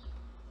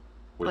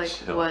 Like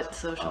helps. what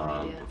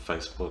social media?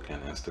 Facebook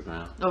and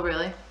Instagram. Oh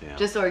really? Yeah.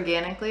 Just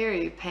organically, or are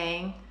you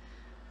paying?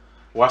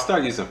 Well, I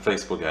started using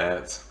Facebook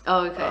ads.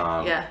 Oh okay,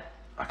 yeah.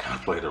 I kind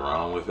of played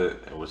around with it,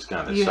 and which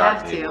kind of You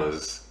shocked have me to.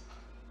 was,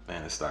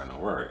 man, it's starting to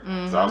work.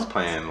 So I was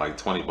paying like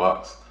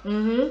 $20,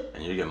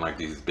 and you're getting like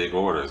these big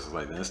orders.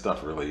 Like, this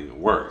stuff really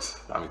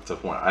works. I mean, to the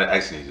point I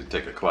actually need to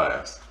take a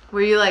class.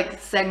 Were you like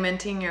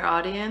segmenting your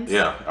audience?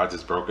 Yeah, I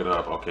just broke it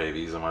up. Okay,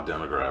 these are my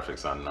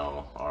demographics. I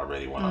know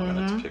already what I'm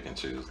going to pick and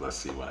choose. Let's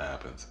see what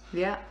happens.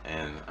 Yeah.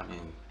 And I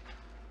mean,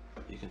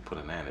 you can put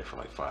an ad in for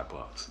like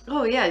 $5.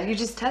 Oh yeah, you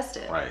just test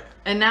it. Right.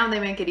 And now they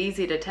make it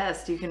easy to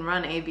test. You can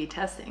run A/B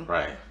testing.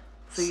 Right.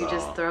 So you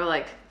just throw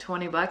like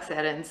 $20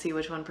 at it and see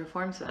which one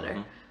performs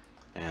better.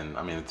 And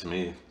I mean, to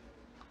me,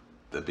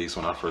 the beast,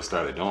 when I first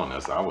started doing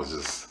this,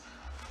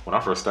 when I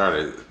first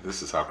started,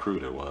 this is how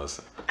crude it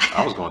was.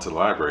 I was going to the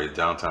library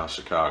downtown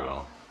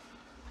Chicago.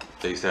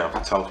 They used to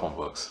have telephone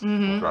books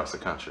across the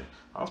country.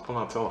 I was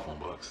pulling out telephone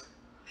books.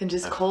 And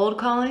just cold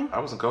calling? I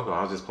wasn't cold calling.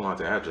 I was just pulling out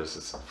the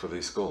addresses for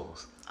these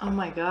schools. Oh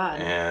my God.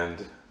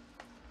 And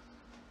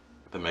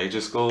the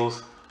major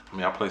schools, I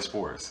mean, I play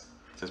sports.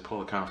 Just pull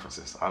the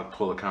conferences. I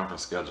pull a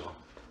conference schedule,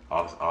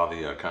 all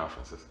the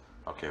conferences.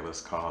 Okay,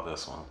 let's call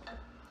this one.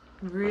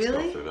 Let's go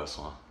Really? through this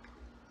one.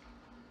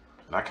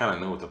 And I kind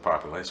of knew what the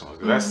population was.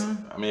 'Cause that's,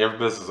 Mm-hmm. I mean, every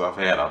business I've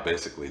had, I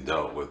basically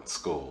dealt with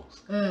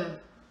schools.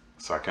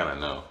 So I kind of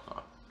know.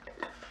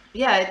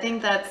 Yeah, I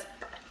think that's,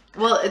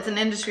 well, it's an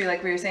industry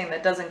like we were saying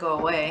that doesn't go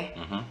away.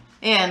 Mm-hmm.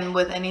 And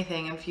with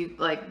anything, if you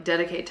like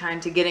dedicate time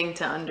to getting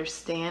to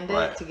understand it,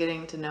 Right. to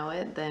getting to know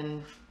it,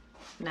 then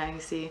now you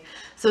see.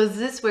 So is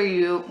this where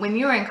you, when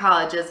you were in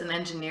college as an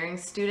engineering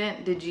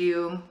student, did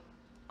you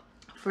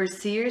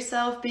foresee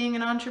yourself being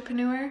an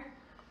entrepreneur?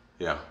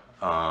 Yeah.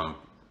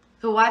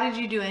 So why did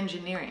you do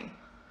engineering?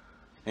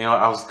 You know,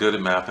 I was good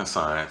at math and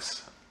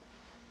science.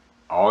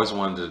 I always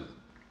wanted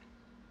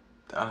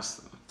to, I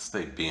just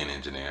say be an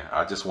engineer.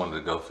 I just wanted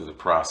to go through the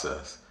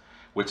process,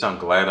 which I'm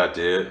glad I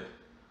did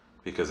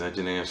because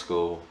engineering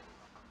school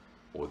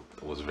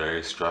was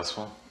very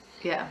stressful,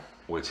 Yeah.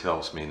 which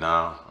helps me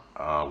now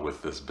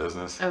with this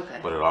business. Okay.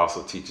 But it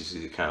also teaches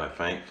you to kind of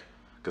think.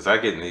 Because I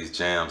get in these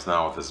jams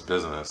now with this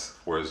business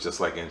where it's just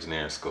like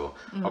engineering school.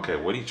 Okay,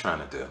 what are you trying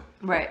to do?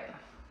 Right.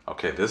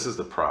 Okay, this is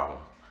the problem.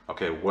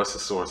 Okay, what's the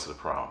source of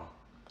the problem?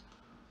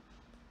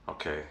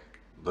 Okay,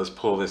 let's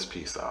pull this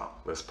piece out.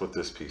 Let's put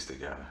this piece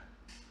together.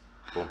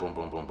 Boom, boom,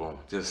 boom, boom, boom.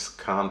 Just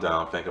calm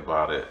down, think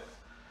about it.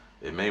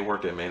 It may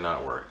work, it may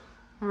not work.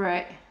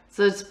 Right.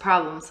 So it's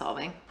problem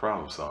solving,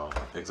 Problem solved.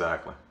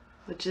 Exactly.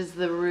 which is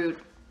the root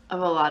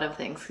of a lot of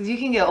things. Because you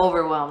can get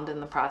overwhelmed in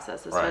the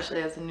process,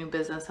 especially as a new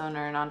business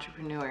owner and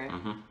entrepreneur,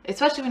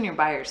 especially when you're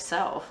by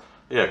yourself.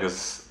 Yeah,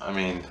 because, I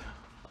mean,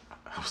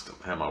 I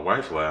had my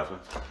wife laughing.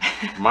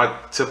 My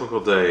typical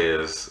day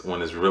is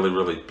when it's really,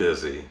 really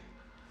busy.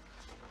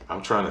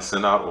 I'm trying to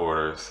send out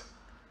orders.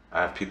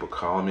 I have people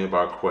calling me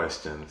about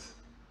questions.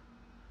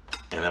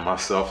 And then my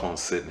cell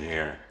phone's sitting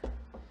here.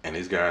 And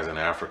these guys in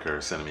Africa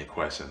are sending me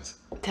questions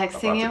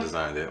Texting about you? the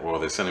design. Well,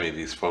 they're sending me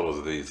these photos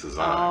of these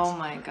designs. Oh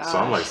my gosh. So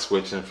I'm like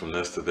switching from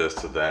this to this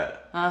to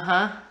that.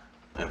 Uh-huh.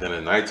 And then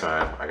at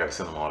nighttime, I got to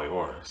send them all the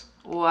orders.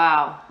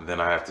 Wow. And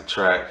then I have to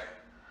track,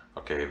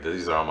 okay,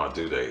 these are all my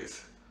due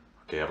dates.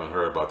 Okay, I haven't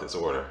heard about this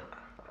order.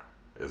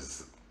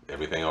 Is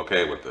everything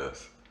okay with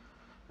this?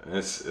 And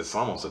it's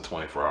almost a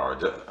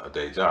 24-hour a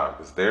day job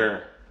because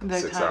they're The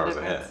 6 time hours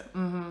difference.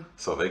 ahead.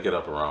 So they get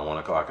up around 1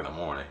 o'clock in the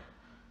morning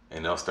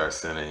and they'll start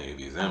sending you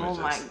these images.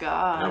 Oh my And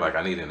God. they're like,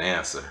 I need an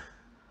answer.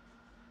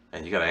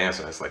 And you got to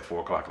answer. It's like 4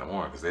 o'clock in the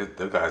morning because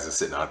the guys are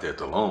sitting out there at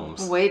the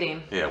looms.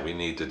 Waiting. Yeah, we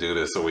need to do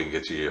this so we can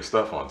get you your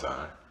stuff on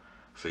time.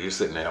 So you're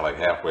sitting there like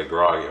halfway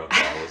groggy.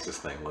 Okay, what's this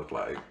thing look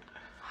like?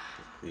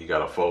 You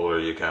got a folder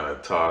you're kind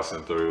of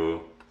tossing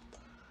through.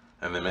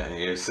 And then man,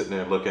 you're sitting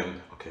there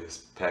looking, okay, this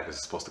package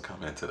is supposed to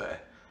come in today.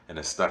 And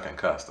it's stuck in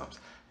customs.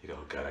 You go,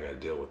 God, I got to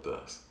deal with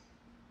this.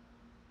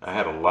 I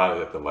had a lot of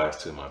that the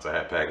last 2 months. I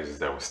had packages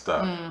that were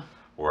stuck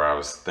where I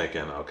was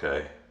thinking,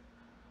 okay,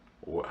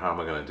 how am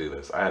I going to do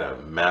this? I had a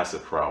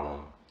massive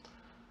problem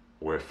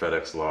where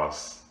FedEx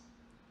lost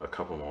a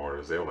couple more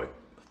orders. They were like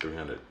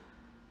 300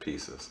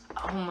 pieces.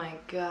 Oh my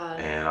God.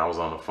 And I was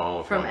on the phone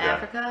with From one guy.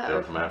 Africa, They were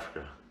or from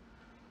Africa.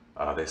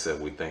 They said,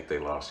 we think they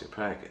lost your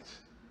package.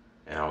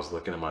 And I was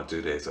looking at my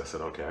due dates. I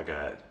said, okay, I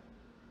got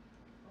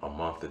a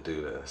month to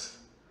do this.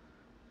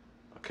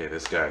 Okay,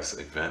 this guy's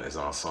event is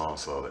on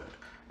so.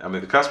 I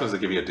mean, the customers will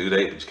give you a due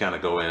date, but you kind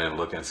of go in and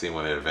look and see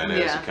when the event is.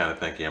 Yeah. You kind of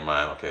think in your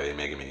mind, okay, they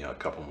may give me a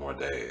couple more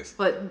days.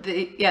 But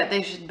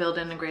they should build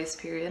in a grace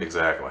period.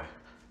 Exactly.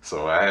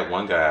 So I had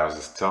one guy, I was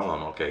just telling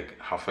him, okay,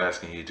 how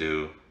fast can you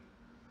do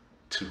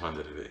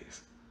 200 of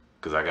these?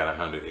 Because I got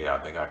 100 here. I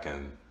think I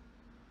can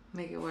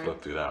Make it work.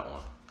 flip through that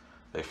one.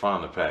 They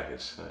found the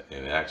package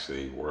and it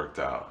actually worked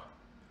out.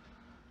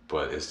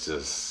 But it's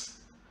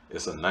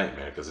a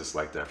nightmare because it's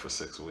like that for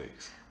 6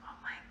 weeks. Oh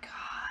my God.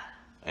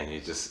 And you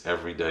just,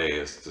 every day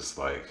is just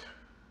like,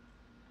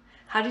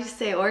 How do you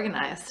stay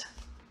organized?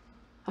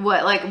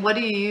 What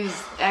do you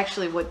use?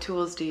 Actually, what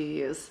tools do you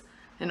use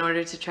in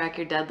order to track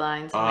your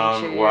deadlines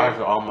and make sure well, I you're...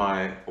 have all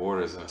my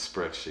orders in a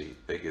spreadsheet.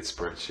 They get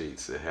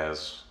spreadsheets. It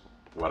has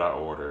what I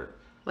ordered.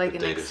 Like the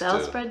an date is Excel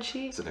due.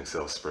 spreadsheet? It's an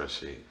Excel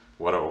spreadsheet.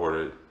 What I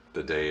ordered,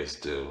 the day is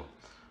due.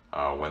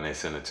 When they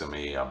send it to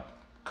me, I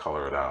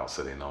color it out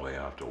so they know they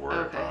don't have to worry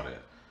Okay. about it.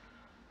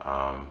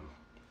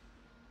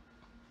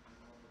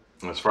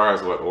 As far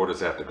as what orders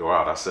have to go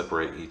out, I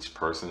separate each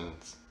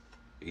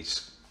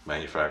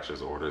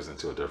manufacturer's orders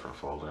into a different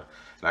folder.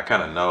 And I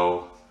kind of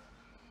know,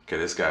 okay,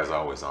 this guy's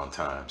always on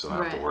time, so I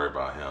don't have to Right. worry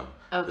about him.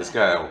 Okay. This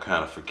guy will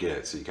kind of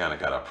forget, so you kind of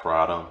got to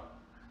prod him.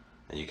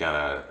 And you kind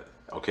of,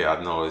 okay,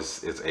 I know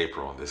it's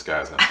April. This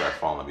guy's going to start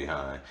falling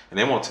behind. And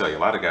they won't tell you. A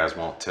lot of guys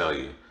won't tell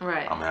you,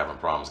 Right. I'm having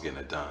problems getting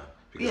it done.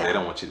 Because Yeah. they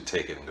don't want you to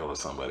take it and go to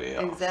somebody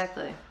else.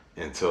 Exactly.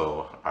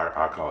 Until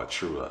I call it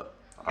true up.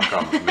 I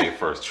call it May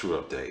 1st true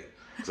up date.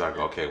 So I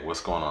go, okay,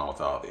 what's going on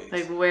with all these?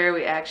 Like, where are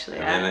we actually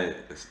and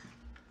at? then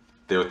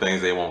there are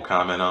things they won't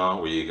comment on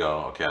where you go,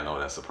 okay, I know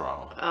that's a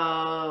problem.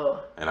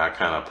 Oh. And I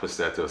kind of push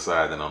that to the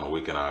side. Then on the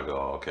weekend I go,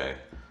 okay,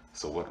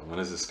 so when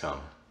is this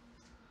coming?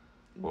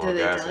 Well, Do they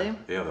guys, tell you?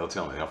 Yeah, they'll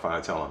tell me. They'll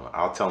finally tell them.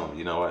 I'll tell them,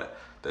 you know what?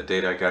 The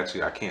date I got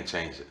you, I can't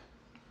change it.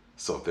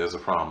 So if there's a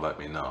problem, let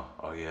me know.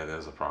 Oh yeah,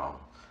 there's a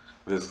problem.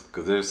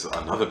 There's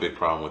another big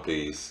problem with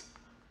these.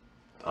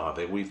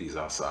 They weave these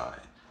Outside?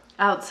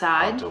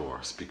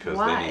 outdoors, because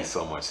Why? they need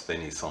so much. They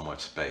need so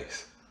much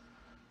space.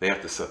 They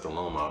have to set the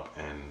loom up,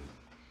 and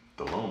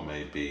the loom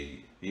may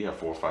be, you have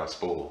 4 or 5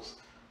 spools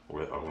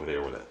over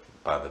there with it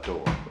by the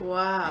door.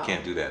 Wow. You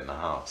can't do that in the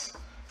house.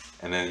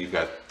 And then you've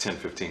got 10,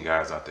 15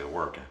 guys out there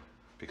working,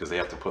 because they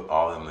have to put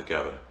all of them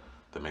together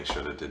to make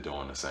sure that they're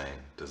doing the same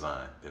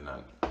design. They're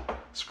not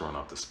screwing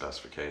up the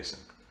specification.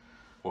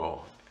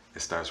 Well,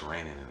 it starts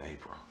raining in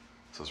April,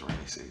 so it's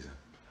rainy season.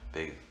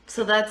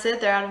 So that's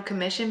it? They're out of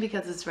commission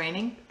because it's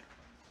raining?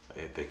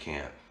 They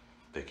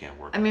can't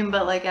work. I mean,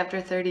 but like after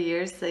 30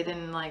 years, they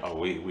didn't like. Oh,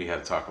 we had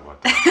to talk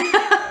about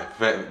that. In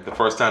fact, the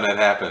first time that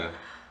happened,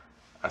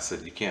 I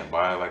said, you can't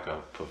buy like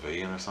a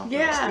pavilion or something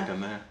and Yeah. stick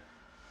in there.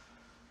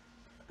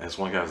 And this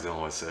one guy was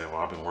dealing with said, well,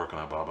 I've been working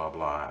on blah, blah,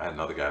 blah. I had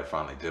another guy that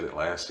finally did it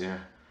last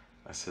year.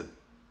 I said,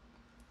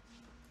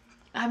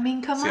 I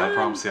mean, come see on. how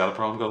the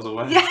problem goes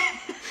away? Yeah.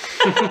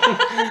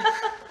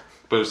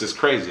 But it was just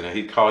crazy. You know,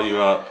 he'd call you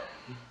up.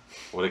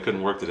 Well, they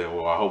couldn't work today.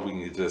 Well, I hope we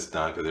can get this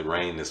done because it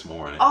rained this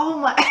morning. Oh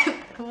my.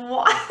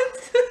 What?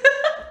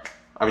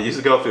 I mean, you used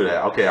to go through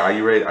that. Okay, are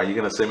you ready? Are you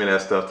going to send me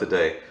that stuff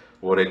today?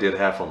 Well, they did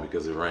half of them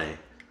because it rained.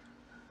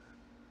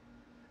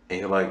 And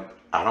you're like,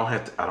 I don't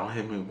have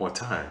any more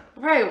time.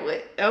 Right.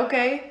 Wait,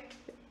 okay.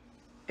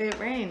 It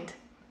rained.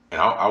 And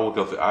I will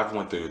go through, I've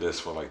went through this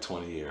for like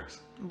 20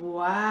 years.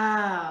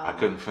 Wow. I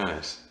couldn't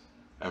finish.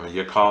 I mean,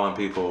 you're calling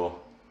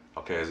people,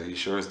 okay, are you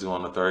sure it's due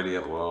on the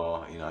 30th?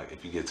 Well, you know,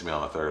 if you get to me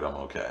on the 3rd, I'm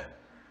okay.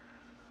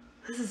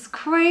 This is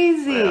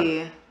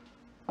crazy.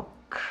 Yeah.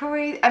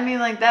 Crazy. I mean,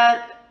 like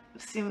that.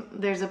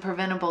 There's a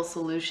preventable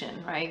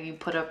solution, right? You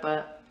put up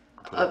a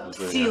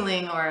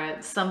ceiling or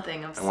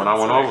something of some And when I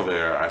went sort. over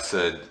there, I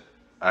said,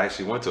 I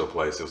actually went to a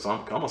place, it was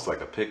almost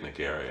like a picnic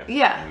area.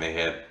 Yeah. And they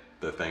had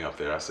the thing up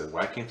there. I said,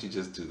 why can't you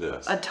just do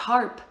this? A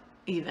tarp,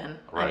 even.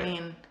 Right. I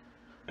mean.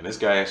 And this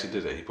guy actually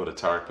did that. He put a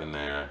tarp in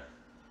there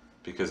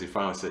because he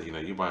finally said, you know,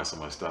 you're buying so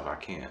much stuff, I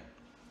can't.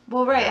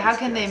 Well, right. Yeah, How these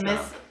can they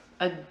guys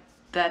miss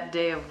that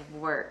day of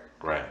work?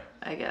 Right.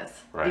 I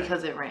guess. Right.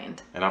 Because it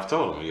rained. And I've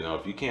told him, you know,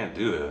 if you can't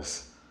do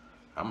this,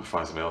 I'm going to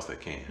find somebody else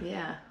that can.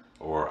 Yeah.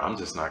 Or I'm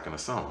just not going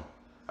to sell them.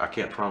 I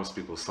can't promise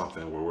people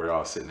something where we're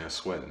all sitting there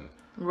sweating.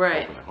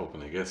 Right.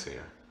 Hoping it gets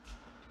here.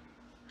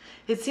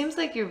 It seems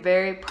like you're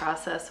very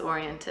process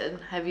oriented.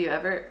 Have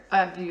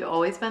you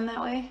always been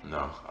that way?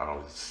 No, my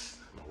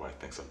wife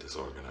thinks I'm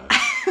disorganized.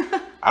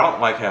 I don't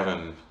like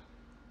having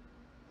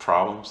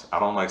problems. I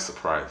don't like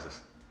surprises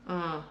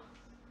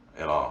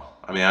at all.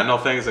 I mean, I know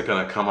things are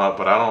going to come up,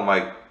 but I don't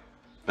like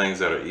things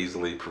that are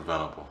easily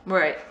preventable.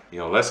 Right. You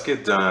know, let's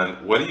get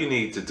done. What do you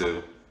need to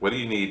do? What do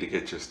you need to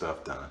get your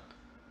stuff done?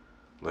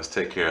 Let's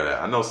take care of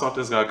that. I know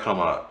something's going to come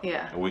up.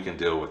 Yeah. And we can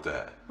deal with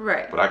that.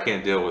 Right. But I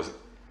can't deal with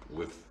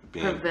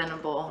being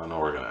preventable,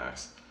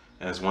 unorganized.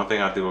 And it's one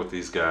thing I do with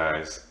these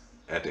guys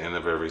at the end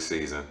of every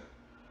season.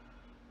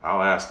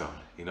 I'll ask them,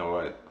 you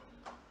know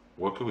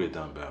what could we have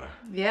done better?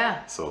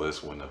 Yeah. So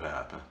this wouldn't have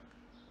happened.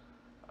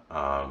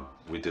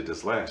 We did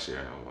this last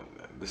year.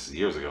 This is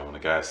years ago when the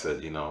guy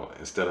said, you know,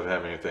 instead of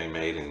having everything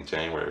made in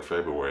January or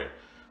February,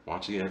 why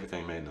don't you get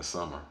everything made in the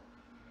summer?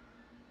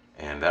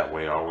 And that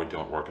way all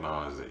we're working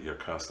on is your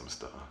custom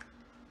stuff.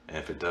 And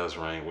if it does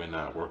rain, we're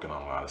not working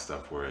on a lot of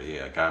stuff where,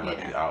 a guy might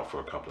be out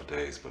for a couple of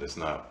days, but it's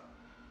not,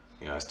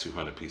 you know, it's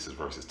 200 pieces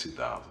versus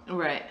 2,000.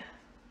 Right.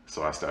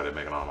 So I started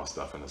making all my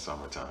stuff in the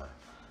summertime.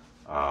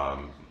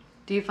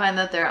 Do you find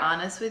that they're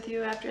honest with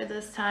you after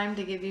this time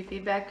to give you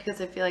feedback?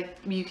 Because I feel like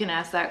you can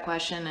ask that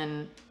question,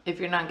 and if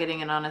you're not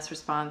getting an honest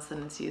response,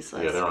 then it's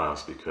useless. Yeah, they're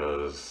honest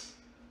because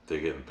they're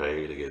getting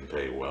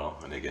paid well,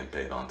 and they're getting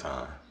paid on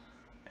time.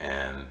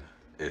 And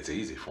it's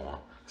easy for them.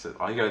 I said,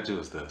 all you got to do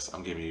is this.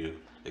 I'm giving you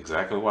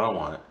exactly what I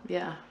want.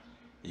 Yeah.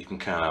 You can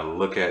kind of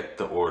look at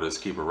the orders,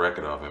 keep a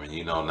record of them, and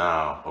you know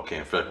now, okay,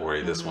 in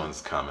February, this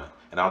one's coming.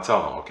 And I'll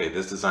tell them, okay,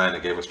 this design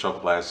that gave us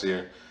trouble last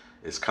year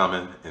is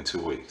coming in 2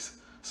 weeks.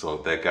 So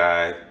that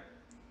guy,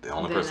 the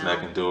only person that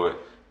can do it,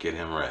 get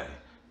him ready.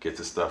 Get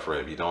the stuff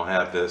ready. If you don't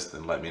have this,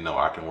 then let me know.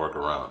 I can work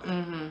around it.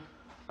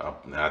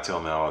 And I tell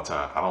them that all the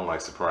time. I don't like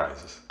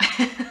surprises.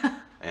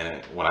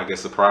 And when I get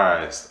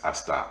surprised, I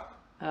stop.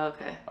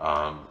 Okay.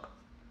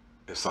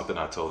 It's something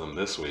I told him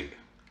this week.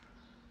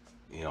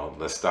 You know,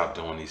 let's stop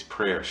doing these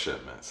prayer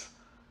shipments.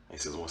 He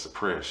says, what's a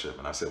prayer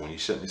shipment? I said, when you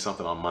ship me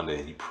something on Monday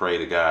and you pray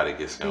to God it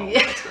gets home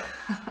Wednesday.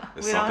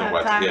 It's We don't something have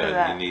like time for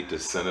that. you need to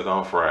send it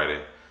on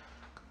Friday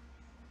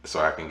so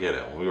I can get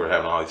it. When we were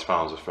having all these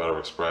problems with Federal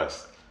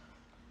Express,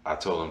 I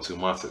told them 2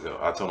 months ago,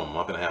 I told them a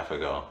month and a half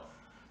ago,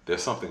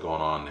 there's something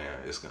going on there.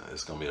 It's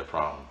gonna be a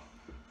problem.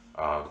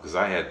 Because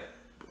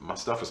my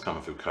stuff is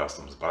coming through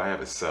customs, but I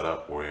have it set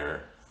up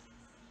where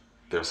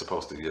they're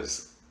supposed to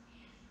just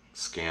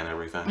scan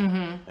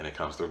everything and it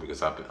comes through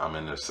because I'm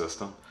in their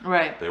system.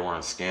 Right. They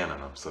weren't scanning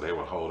them, so they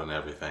were holding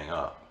everything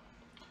up.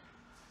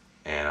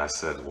 And I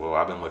said, well,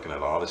 I've been looking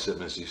at all the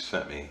shipments you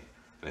sent me,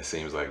 and it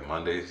seems like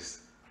Mondays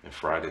and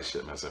Friday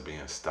shipments are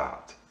being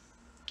stopped.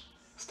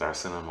 Start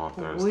sending them on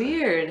Thursday.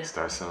 Weird.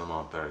 Start sending them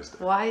on Thursday.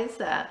 Why is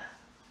that?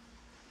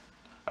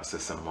 I said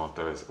send them on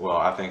Thursday. Well,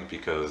 I think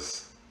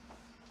because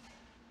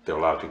there were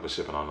a lot of people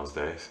shipping on those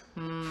days.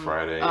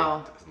 Friday,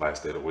 Oh.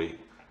 last day of the week.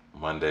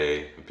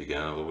 Monday,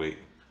 beginning of the week.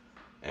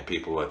 And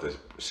people at the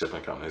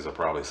shipping companies are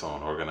probably so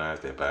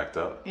unorganized, they're backed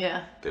up.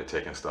 Yeah. They're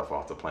taking stuff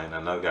off the plane.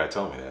 Another guy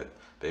told me that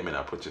they may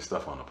not put your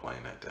stuff on the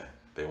plane that day.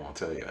 They won't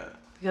tell you that.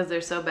 Because they're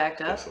so backed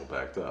They're up? so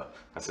backed up.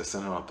 I said,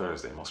 send it on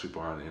Thursday. Most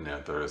people aren't in there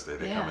on Thursday.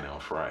 They're coming in on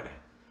Friday.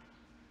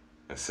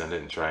 And send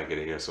it and try and get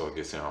it here so it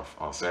gets here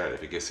on Saturday.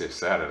 If it gets here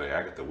Saturday,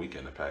 I get the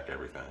weekend to pack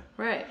everything.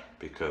 Right.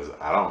 Because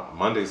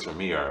Mondays for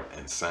me are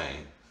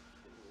insane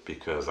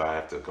because I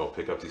have to go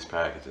pick up these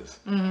packages,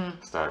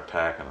 start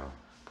packing them.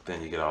 But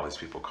then you get all these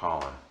people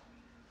calling.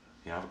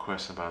 Yeah, I have a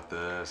question about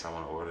this. I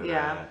want to order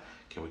that.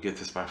 Can we get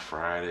this by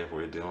Friday if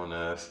we're doing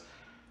this?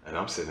 And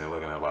I'm sitting there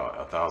looking at about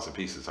 1,000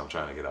 pieces I'm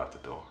trying to get out the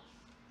door.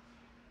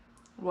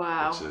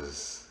 Wow. Which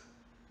is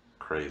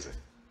crazy.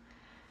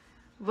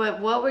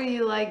 But what were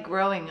you like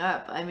growing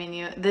up? I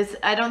mean,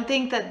 I don't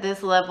think that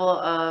this level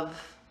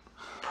of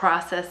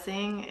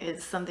processing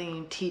is something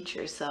you teach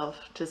yourself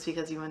just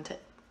because you went to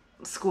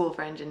school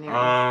for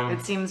engineering.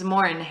 It seems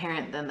more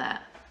inherent than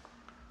that.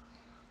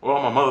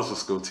 Well, my mother's a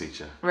school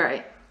teacher.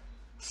 Right.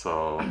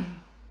 So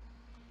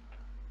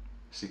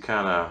she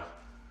kind of...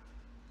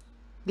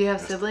 Do you have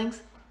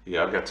siblings?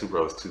 Yeah, I've got 2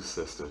 brothers, 2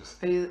 sisters.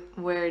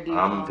 Where do you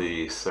I'm fall?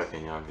 the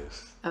second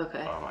youngest.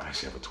 Okay. I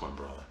actually have a twin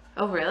brother.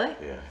 Oh, really?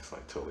 Yeah, it's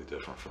like totally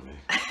different from me.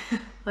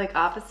 Like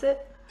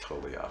opposite?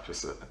 Totally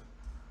opposite.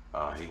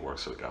 He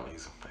works for the government.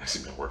 He's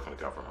actually been working for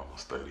the government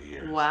almost 30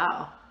 years.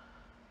 Wow.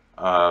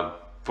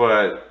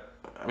 But,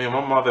 I mean,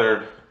 my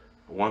mother,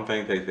 one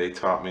thing they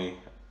taught me,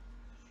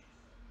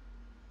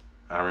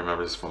 I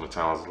remember this from the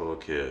time I was a little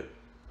kid.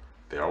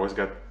 They always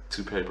got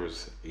 2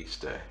 papers each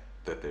day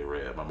that they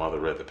read. My mother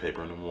read the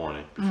paper in the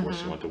morning before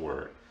she went to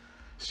work.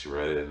 She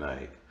read it at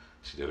night.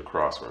 She did a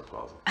crossword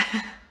puzzle.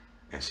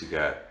 And she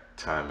got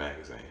Time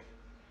magazine.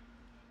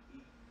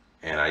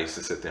 And I used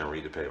to sit there and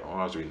read the paper.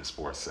 I was reading the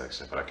sports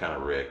section, but I kind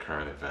of read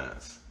current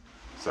events.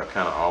 So I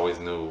kind of always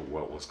knew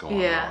what was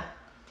going on.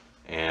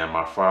 And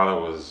my father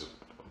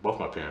both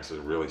my parents were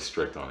really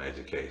strict on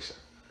education.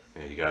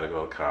 You know, you got to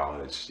go to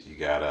college. You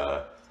got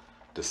to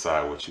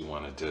decide what you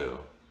want to do.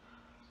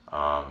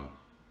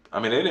 I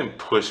mean, they didn't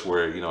push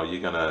where, you know,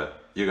 you're gonna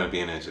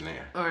be an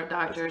engineer or a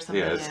doctor or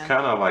something. Yeah, it's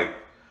kind of like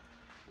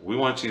we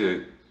want you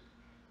to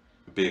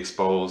be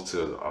exposed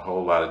to a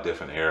whole lot of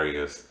different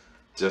areas,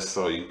 just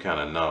so you kind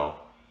of know,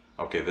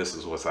 okay, this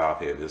is what's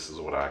out here. This is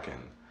what I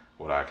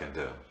can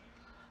do.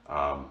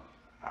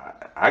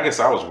 I guess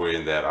I was weird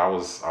in that I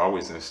was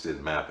always interested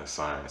in math and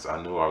science.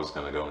 I knew I was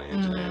going to go to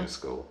engineering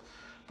school,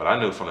 but I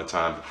knew from the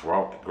time before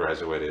I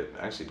graduated,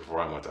 actually before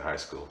I went to high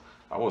school,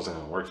 I wasn't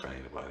going to work for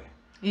anybody.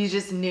 You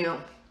just knew.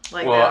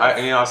 Like well,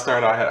 I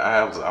started.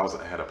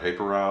 I had a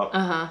paper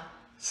route.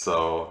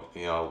 So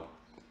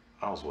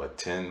I was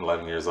 10,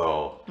 11 years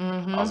old.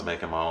 I was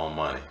making my own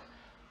money.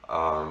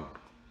 I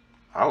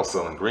was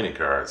selling greeting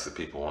cards to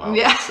people when I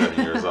was like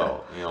 7 years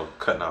old.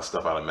 Cutting out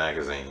stuff out of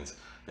magazines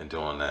and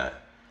doing that.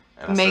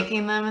 And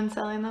making them and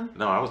selling them?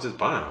 No, I was just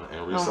buying them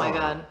and reselling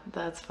them. Oh my God,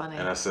 that's funny.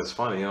 And I said, it's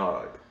funny.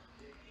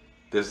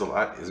 There's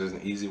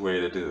an easy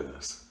way to do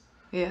this.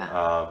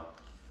 Yeah.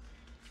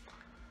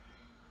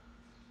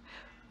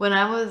 When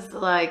I was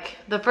like,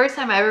 the first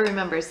time I ever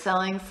remember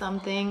selling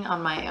something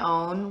on my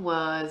own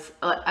was,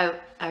 I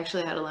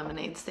actually had a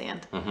lemonade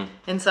stand.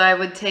 And so I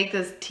would take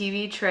this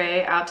TV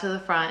tray out to the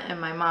front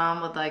and my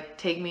mom would like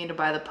take me to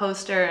buy the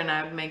poster and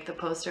I would make the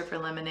poster for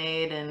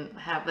lemonade and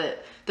have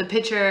the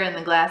picture and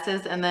the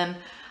glasses. And then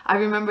I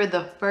remember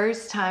the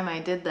first time I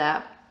did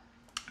that,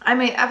 I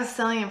was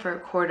selling it for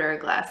 $0.25 a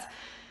glass.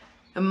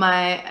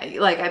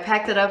 I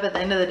packed it up at the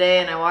end of the day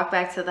and I walked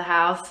back to the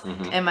house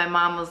and my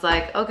mom was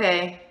like,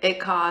 okay,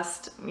 it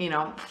cost,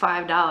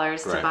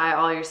 $5 to buy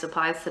all your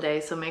supplies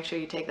today. So make sure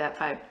you take that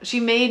 $5. She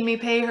made me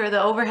pay her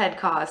the overhead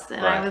costs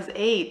and I was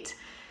 8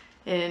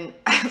 and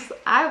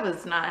I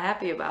was not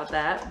happy about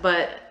that,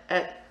 but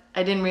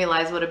I didn't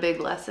realize what a big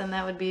lesson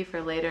that would be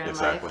for later in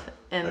life.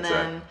 And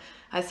then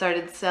I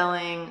started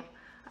selling.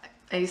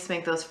 I used to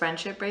make those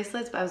friendship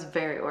bracelets, but I was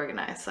very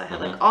organized. So I had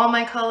like all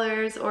my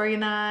colors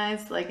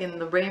organized, like in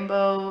the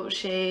rainbow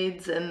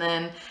shades. And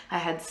then I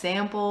had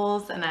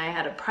samples and I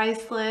had a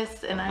price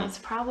list. And I was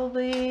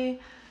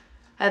probably,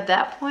 at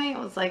that point, it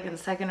was like in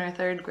 2nd or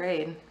 3rd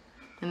grade.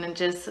 And it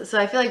just, so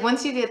I feel like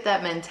once you get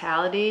that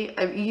mentality,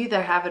 you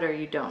either have it or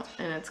you don't.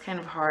 And it's kind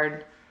of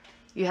hard.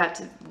 You have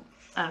to,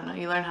 I don't know,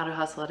 you learn how to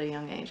hustle at a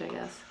young age, I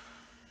guess.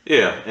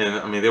 Yeah.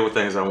 And there were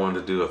things I wanted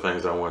to do or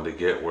things I wanted to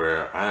get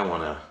where I didn't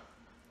want to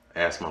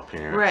ask my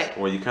parents. Right.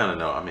 Well, you kind of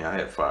know. I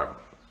had 5.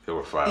 There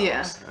were 5 of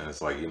us, and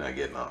it's like you're not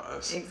getting all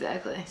us.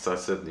 Exactly. So I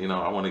said,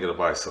 I want to get a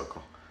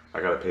bicycle. I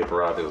got a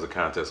paper out. There was a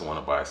contest. I want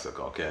a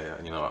bicycle. Okay,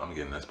 I'm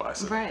getting this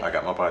bicycle. Right. I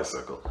got my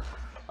bicycle.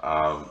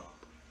 I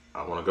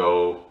want to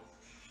go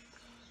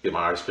get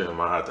my ice cream and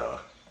my hot dog.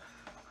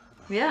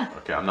 Yeah.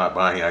 Okay, I'm not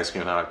buying ice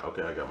cream and hot dog.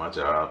 Okay, I got my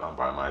job. I'm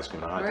buying my ice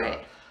cream and hot dog.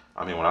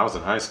 When I was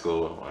in high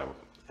school,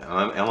 in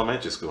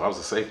elementary school, I was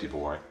a safety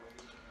boy.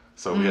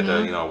 So we had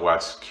to,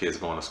 watch kids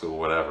going to school,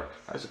 whatever.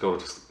 I used to go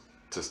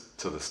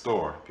to the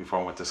store before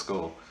I went to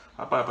school.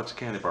 I buy a bunch of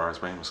candy bars,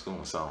 bring them to school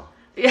and sell them.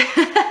 Yeah.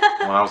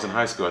 When I was in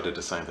high school, I did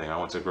the same thing. I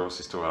went to a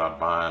grocery store and I'd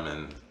buy them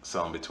and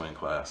sell them between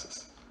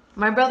classes.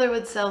 My brother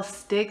would sell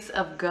sticks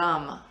of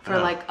gum for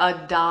Yeah. like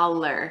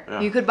 $1. Yeah.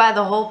 You could buy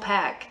the whole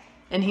pack,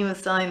 and he was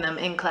selling them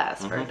in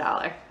class for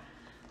 $1.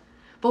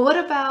 But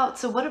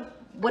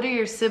what do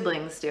your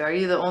siblings do? Are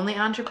you the only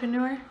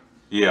entrepreneur?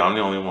 Yeah, I'm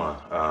the only one.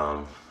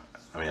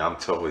 I'm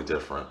totally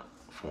different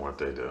from what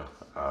they do.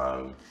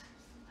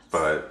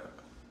 But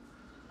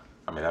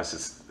that's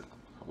just,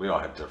 we all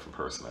have different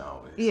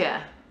personalities.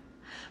 Yeah.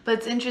 But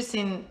it's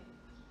interesting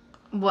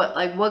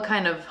what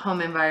kind of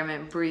home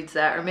environment breeds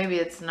that, or maybe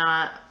it's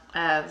not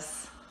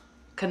as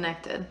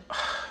connected.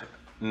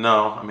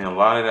 No, a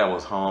lot of that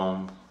was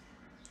home.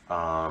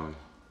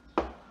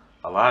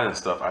 A lot of the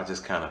stuff I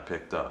just kind of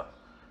picked up.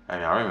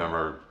 I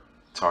remember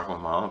talking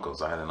with my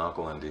uncles. I had an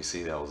uncle in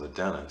DC that was a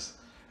dentist,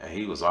 and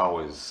he was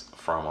always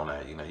firm on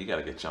that. You got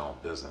to get your own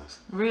business.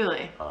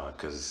 Really?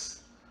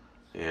 Because,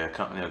 a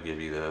company will give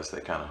you this.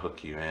 They kind of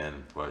hook you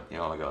in, but you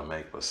only got to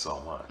make but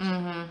so much.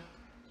 Mm-hmm.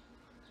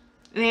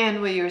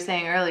 And what you were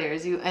saying earlier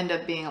is you end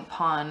up being a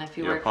pawn if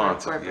you work for a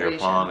corporation. You're a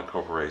pawn in a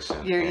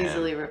corporation. You're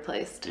easily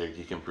replaced.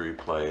 You can be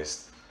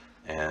replaced.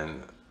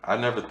 And I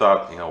never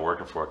thought,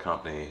 working for a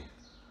company,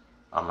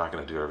 I'm not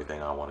going to do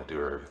everything I want to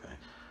do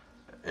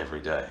every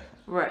day.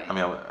 Right.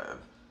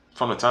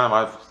 From the time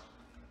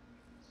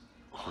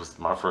was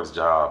my first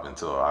job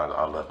until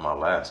I left my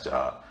last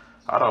job,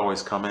 I'd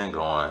always come in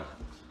going,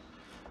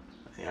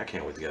 I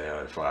can't wait to get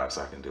out at 5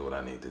 so I can do what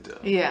I need to do.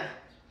 Yeah.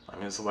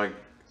 It's like,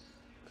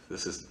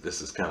 this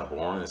is kind of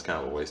boring. It's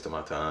kind of a waste of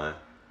my time.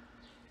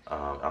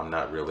 I'm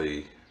not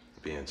really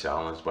being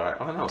challenged by it.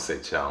 I don't say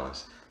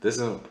challenged. This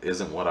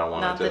isn't what I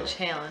want to do. Not the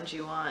challenge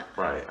you want.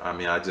 Right.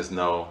 I just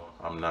know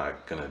I'm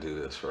not going to do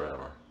this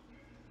forever.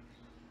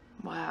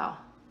 Wow.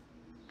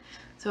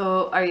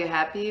 So are you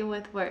happy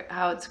with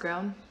how it's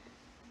grown?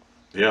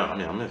 Yeah,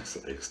 I'm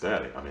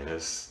ecstatic.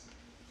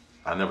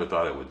 I never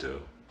thought it would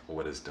do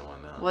what it's doing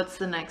now. What's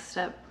the next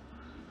step?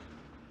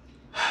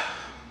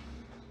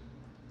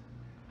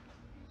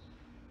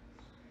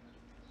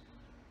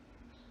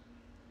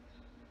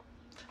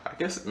 I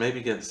guess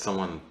maybe get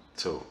someone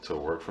to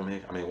work for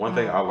me. One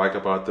thing I like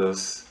about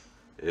this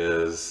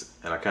is,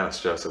 and I kind of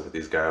stress it with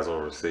these guys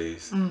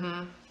overseas, they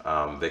kind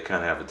of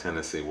have a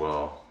tendency,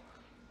 well,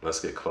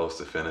 let's get close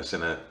to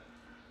finishing it.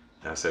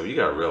 And I say, well, you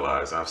got to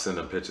realize, I've sent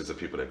them pictures of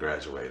people that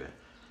graduated.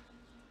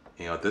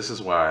 This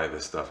is why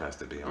this stuff has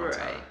to be on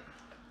time.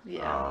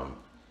 Yeah.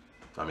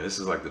 This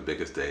is like the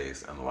biggest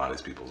days in a lot of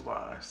these people's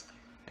lives.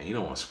 And you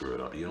don't want to screw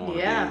it up. You don't want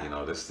to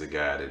be, this is the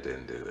guy that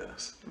didn't do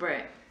this.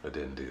 Right. Or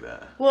didn't do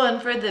that. Well,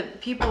 and for the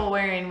people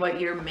wearing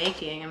what you're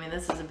making,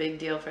 this is a big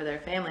deal for their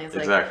families.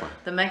 Exactly.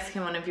 Like the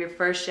Mexican one, if you're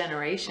first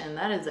generation,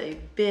 that is a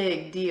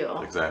big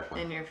deal.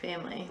 Exactly. In your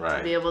family. Right.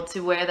 To be able to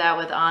wear that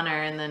with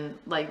honor and then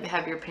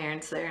have your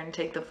parents there and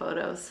take the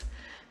photos.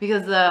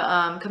 Because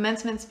the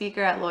commencement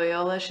speaker at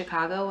Loyola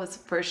Chicago was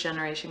first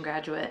generation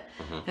graduate.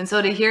 And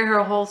so to hear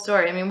her whole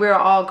story, we were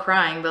all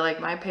crying,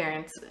 but my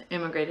parents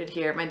immigrated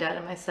here, my dad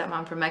and my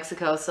stepmom from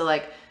Mexico.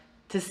 So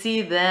to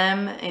see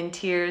them in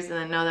tears and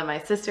then know that my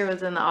sister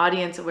was in the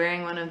audience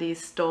wearing one of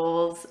these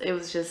stoles, it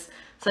was just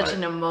such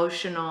an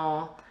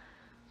emotional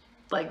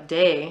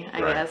day, I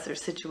guess, or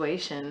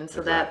situation. And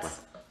so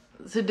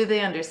so do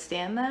they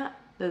understand that?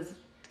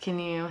 Can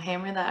you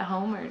hammer that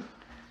home or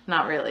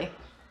not really?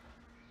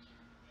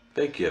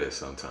 They get it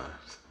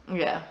sometimes.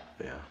 Yeah.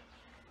 Yeah.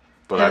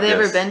 But have they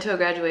ever been to a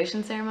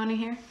graduation ceremony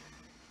here?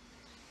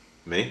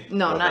 Me?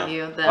 No, not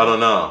you. Them. I don't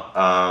know.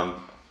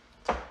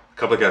 A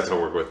couple of guys I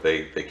work with,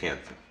 they can't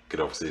get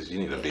overseas. You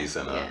need a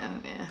visa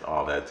and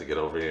all that to get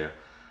over here.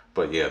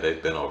 But yeah,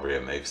 they've been over here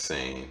and they've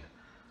seen,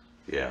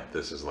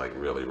 this is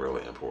really,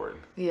 really important.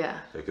 Yeah.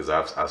 Because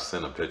I've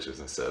sent them pictures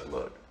and said,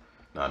 look,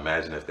 now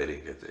imagine if they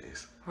didn't get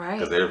these. Right.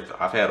 Because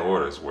I've had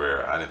orders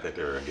where I didn't think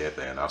they were going to get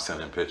there, and I've sent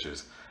them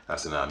pictures. I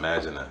said, now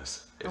imagine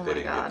this if they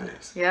didn't get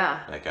these.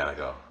 Yeah. And they kind of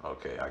go,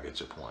 okay, I get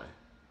your point.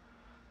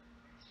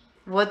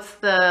 What's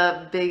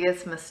the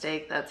biggest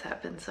mistake that's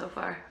happened so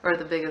far, or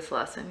the biggest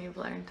lesson you've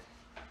learned?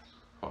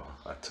 Well,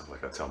 I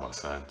tell my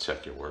son,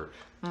 check your work.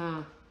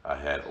 I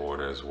had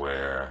orders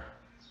where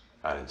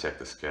I didn't check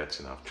the sketch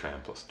and I've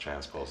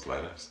transposed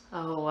letters.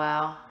 Oh,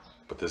 wow.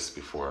 But this is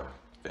before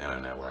the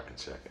internet where I can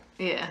check it.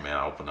 Yeah.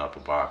 I opened up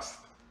a box.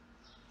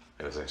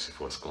 It was actually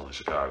for a school in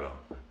Chicago.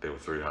 There were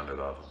 300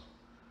 of them.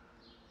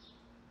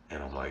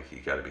 And I'm like, you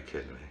gotta be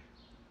kidding me.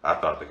 I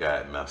thought the guy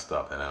had messed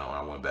up, and then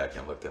I went back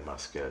and looked at my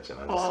sketch, and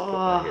I just put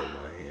my head in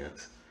my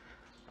hands.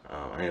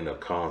 I ended up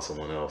calling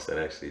someone else that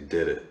actually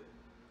did it.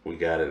 We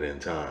got it in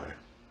time,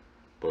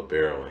 but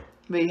barely.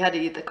 But you had to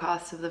eat the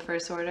cost of the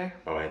first order?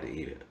 Oh, I had to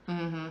eat it.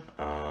 Think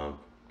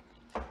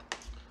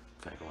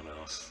of what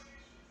else.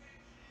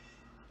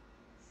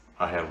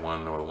 I had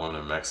one with a woman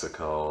in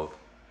Mexico.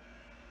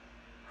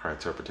 Her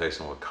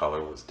interpretation of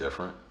color was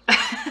different.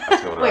 I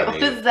told her Wait, what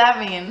does that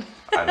mean?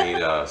 I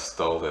need a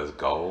stole that's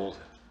gold,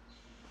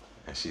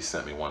 and she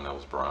sent me one that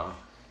was brown.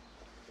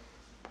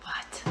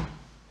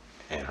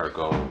 And her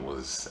goal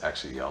was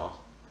actually yellow.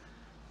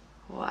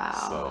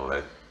 Wow. So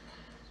that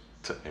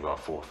took me about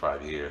 4 or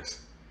 5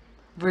 years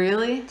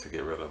Really? to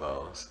get rid of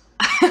those.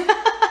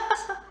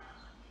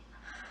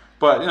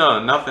 But,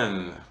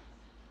 nothing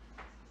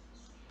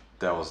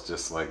that was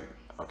just like,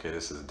 okay,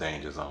 this is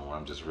danger zone where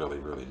I'm just really,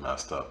 really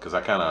messed up. Because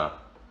I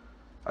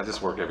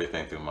just work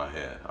everything through my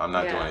head. I'm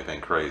not doing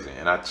anything crazy.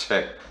 And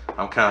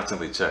I'm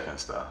constantly checking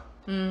stuff.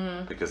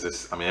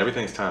 Because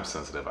everything's time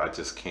sensitive. I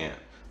just can't,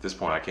 at this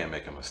point, I can't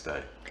make a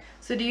mistake.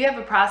 So do you have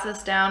a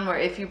process down where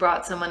if you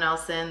brought someone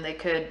else in, they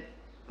could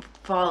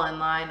fall in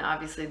line?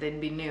 Obviously,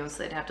 they'd be new,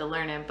 so they'd have to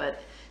learn it.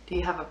 But do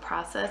you have a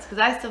process? Because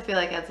I still feel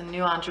like as a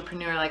new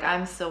entrepreneur, like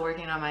I'm still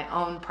working on my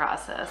own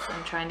process.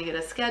 I'm trying to get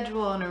a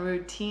schedule and a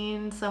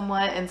routine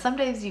somewhat. And some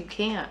days you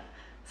can't.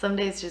 Some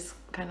days just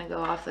kind of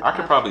go off the cuff. I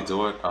could probably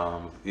do it.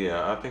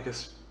 I think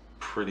it's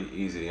pretty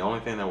easy. The only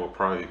thing that will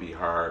probably be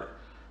hard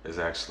is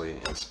actually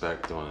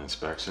doing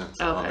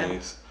inspections on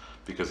these,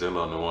 because there are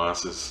little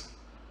nuances.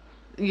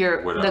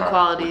 The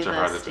quality,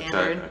 the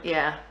standard,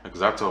 yeah.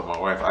 Because I told my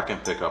wife I can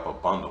pick up a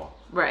bundle,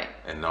 right,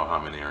 and know how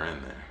many are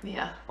in there.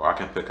 Yeah. Or I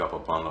can pick up a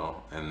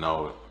bundle and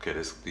know, okay,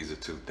 these are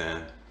too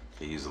thin.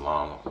 These the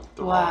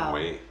wrong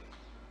weight.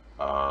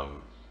 A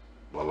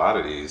lot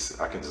of these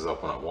I can just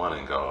open up one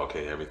and go,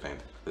 okay,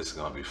 this is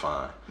gonna be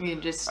fine.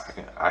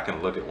 I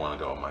can look at one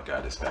and go, oh my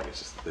God, this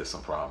package there's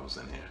some problems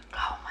in here.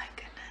 Oh my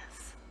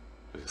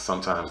goodness.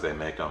 Sometimes they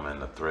make them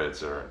and the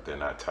threads they're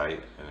not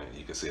tight, and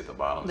you can see at the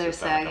bottom they're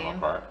sagging.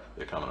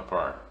 They're coming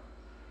apart.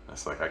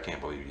 It's like, I can't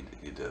believe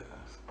you did this.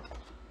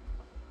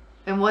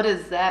 And what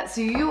is that?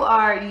 So you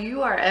are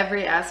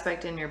every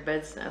aspect in your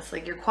business,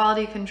 like your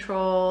quality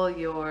control,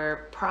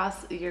 your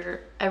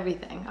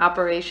everything,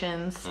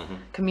 operations,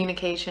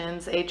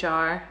 communications, HR.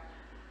 Yeah.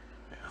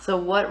 So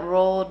what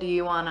role do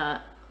you want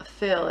to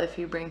fill if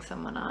you bring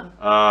someone on?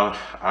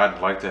 I'd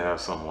like to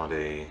have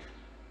somebody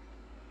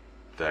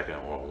that can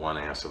one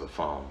answer the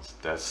phones.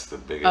 That's the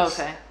biggest.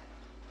 Okay.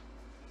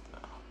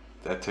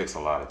 That takes a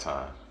lot of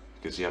time,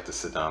 because you have to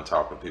sit down and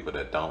talk with people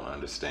that don't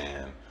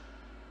understand.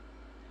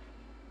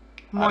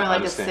 More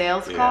like a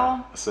sales call?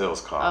 Yeah, a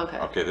sales call. Okay.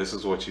 Okay, this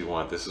is what you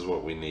want. This is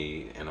what we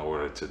need in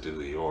order to do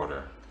the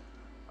order.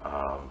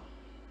 And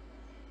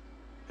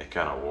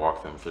kind of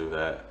walk them through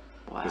that.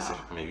 Wow.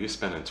 If you're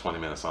spending 20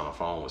 minutes on the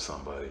phone with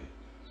somebody,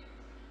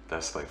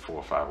 that's like 4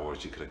 or 5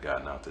 words you could have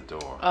gotten out the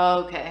door.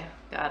 Okay,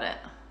 got it.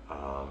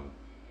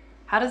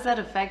 How does that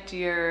affect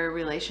your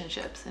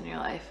relationships in your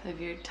life if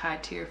you're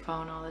tied to your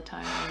phone all the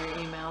time or your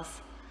emails?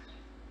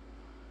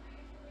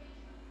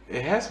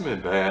 It hasn't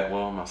been bad.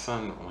 Well, my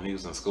son, when he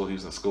was in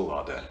school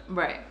all day.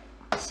 Right.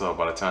 So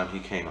by the time he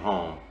came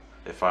home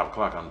at 5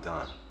 o'clock, I'm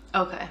done.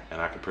 Okay.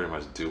 And I can pretty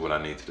much do what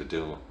I needed to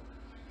do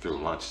through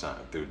lunchtime,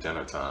 through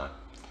dinner time.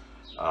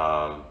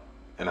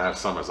 And I have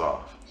summers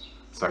off.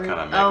 So I kind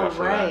of make up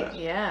for that.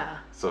 Yeah.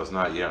 So it's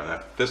not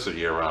if this was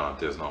year round,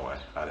 there's no way.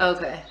 I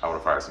would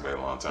have fired somebody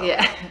a long time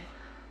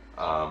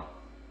ago.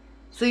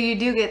 So you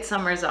do get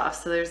summers off,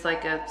 so there's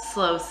like a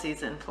slow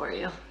season for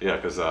you. Yeah,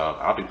 because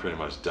I'll be pretty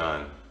much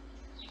done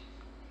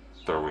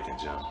third week in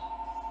June.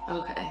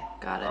 Okay,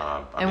 got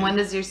it. When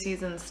does your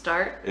season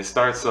start? It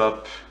starts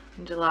up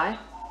in July.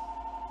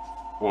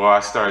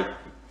 Well,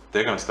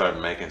 they're going to start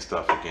making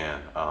stuff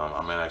again.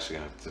 I'm actually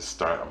going to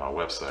start on my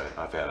website.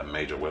 I've had a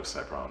major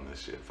website problem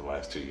this year for the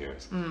last 2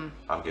 years.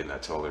 I'm getting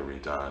that totally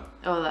redone.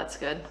 Oh, that's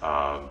good.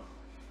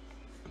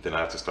 Then I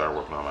have to start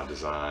working on my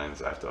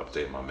designs. I have to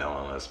update my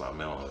mailing list. My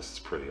mailing list is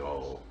pretty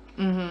old.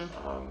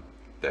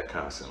 That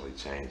constantly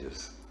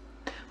changes.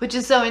 Which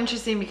is so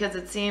interesting, because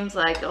it seems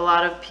like a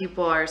lot of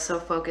people are so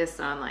focused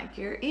on like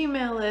your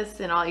email list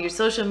and all your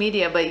social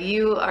media, but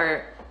you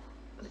are,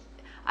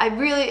 I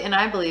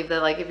believe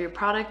that like if your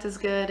product is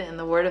good and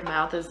the word of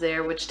mouth is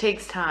there, which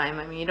takes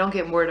time. You don't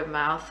get word of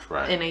mouth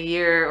in a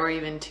year or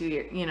even 2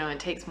 years. It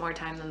takes more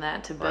time than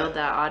that to build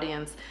that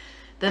audience.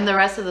 Then the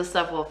rest of the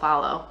stuff will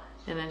follow.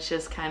 And it's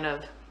just kind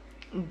of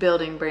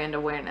building brand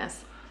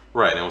awareness.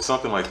 Right, and with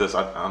something like this,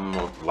 I'm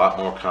a lot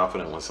more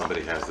confident when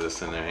somebody has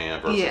this in their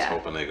hand versus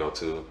hoping they go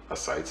to a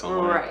site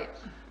somewhere. Right.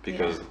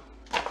 Because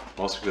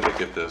most people that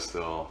get this,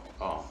 they'll,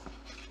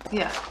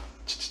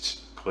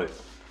 click.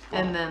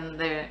 And then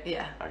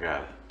I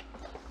got it.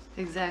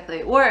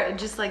 Exactly. Or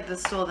just like the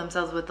store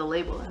themselves with the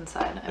label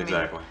inside.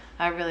 Exactly.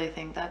 I really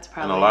think that's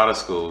probably. And a lot of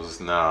schools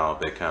now,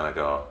 they kind of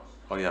go,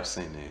 oh yeah, I've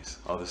seen these.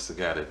 Oh, this is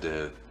the guy that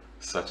did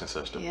such and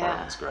such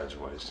department's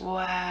graduation.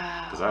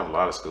 Wow. Because I have a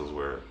lot of schools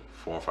where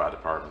 4 or 5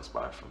 departments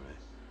buy from me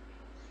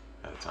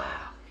at a time.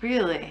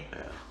 Really?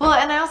 Yeah. Well,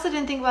 and I also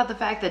didn't think about the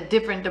fact that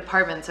different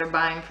departments are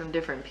buying from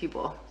different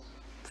people.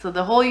 So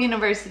the whole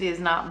university is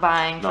not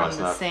buying from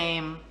the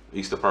same.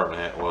 Each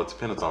department, it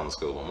depends on the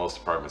school, but most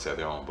departments have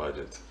their own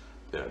budgets.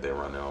 They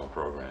run their own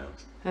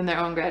programs. And their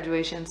own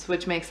graduations,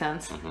 which makes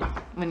sense.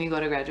 When you go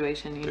to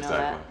graduation, you know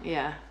that.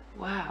 Yeah.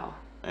 Wow.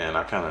 And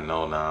I kind of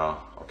know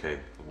now,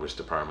 which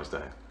departments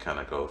that kind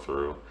of go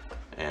through.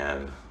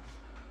 And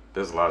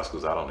there's a lot of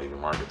schools I don't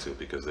even market to,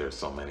 because there's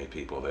so many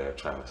people there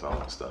trying to sell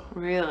them stuff.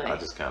 Really? I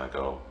just kind of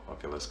go,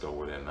 okay, let's go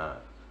where they're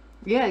not.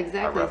 Yeah, I'd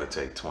exactly. rather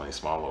take 20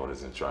 small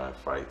orders and try and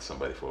fight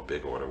somebody for a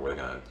big order where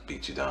they're gonna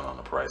beat you down on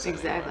the price anyway.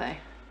 Exactly.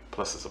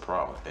 Plus, it's a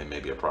problem. It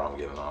may be a problem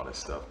getting all this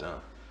stuff done.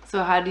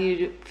 So how do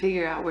you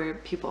figure out where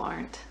people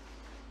aren't?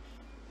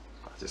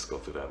 I just go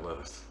through that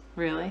list.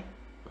 Really?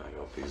 I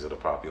go, these are the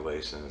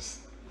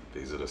populations,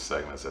 these are the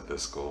segments at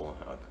this school.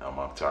 I'm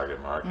on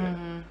target market,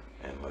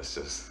 and let's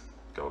just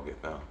go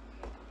get them.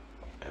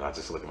 And I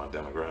just look at my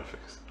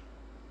demographics.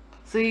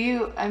 So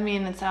you, I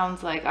mean, it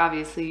sounds like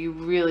obviously you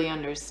really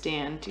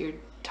understand your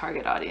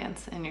target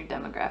audience and your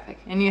demographic,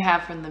 and you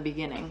have from the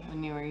beginning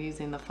when you were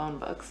using the phone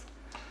books.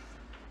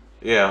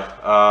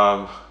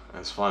 Yeah,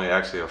 it's funny.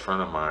 Actually, a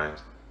friend of mine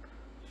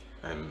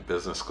in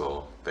business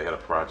school, they had a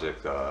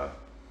project.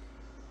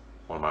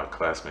 One of my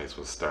classmates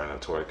was starting a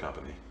toy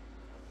company,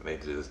 and they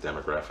did this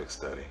demographic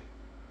study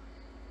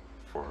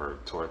for her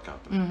toy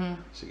company.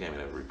 She gave me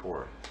that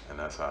report, and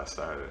that's how I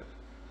started.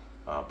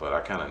 But I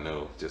kind of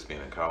knew, just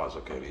being in college,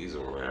 okay, these are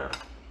where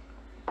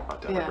my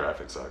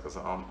demographics are, because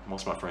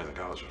most of my friends in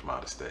college were from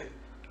out of state.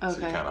 So you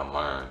Okay. kind of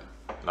learned.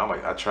 And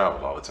I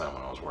traveled all the time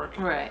when I was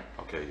working. Right.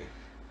 Okay.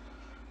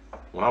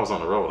 When I was on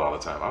the road all the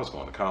time, I was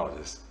going to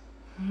colleges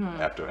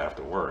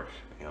after work.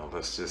 You know,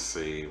 let's just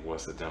see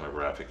what's the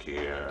demographic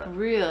here,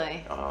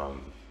 Really?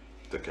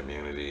 the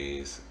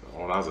communities.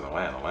 When I was in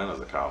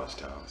Atlanta's a college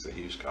town. It's a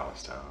huge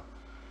college town.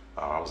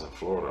 I was in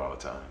Florida all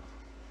the time.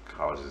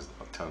 Colleges,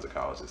 tons of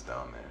colleges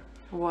down there.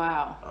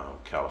 Wow.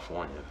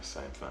 California,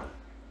 same thing.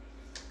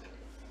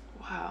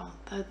 Wow.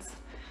 That's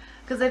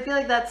because I feel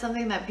like that's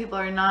something that people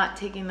are not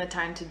taking the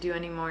time to do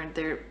anymore.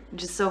 They're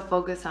just so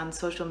focused on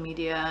social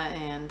media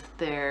and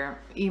their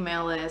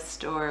email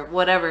list or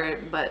whatever,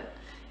 but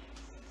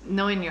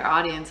knowing your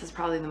audience is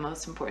probably the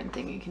most important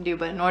thing you can do.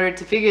 But in order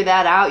to figure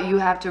that out, you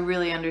have to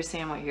really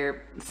understand what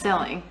you're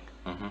selling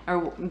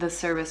or the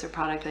service or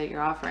product that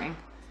you're offering.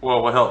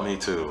 Well, what helped me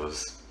too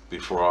was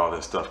before all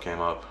this stuff came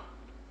up,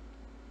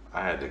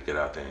 I had to get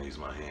out there and use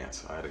my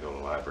hands. I had to go to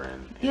the library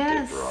and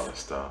dig through all this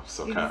stuff.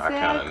 So I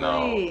kind of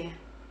know,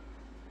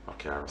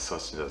 okay,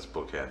 such and such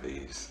book had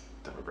these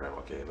demographics.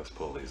 Okay, let's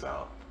pull these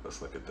out. Let's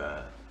look at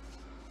that.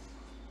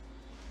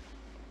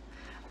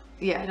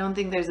 Yeah, I don't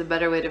think there's a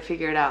better way to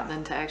figure it out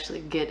than to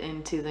actually get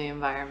into the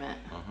environment,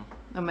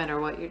 no matter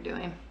what you're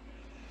doing.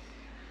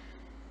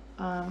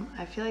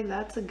 I feel like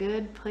that's a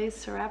good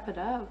place to wrap it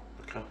up.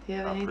 Okay. Do you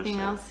have I anything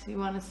appreciate else you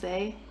want to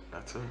say?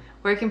 That's it.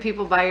 Where can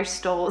people buy your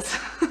stoles?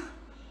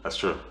 That's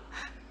true.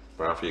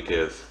 Buy them for your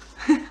kids.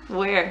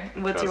 Where?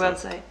 What's your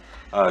Cousins.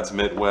 website? It's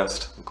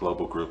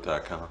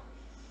MidwestGlobalGroup.com.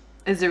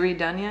 Is it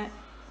redone yet?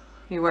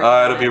 You're working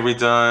on It'll be it?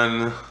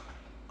 redone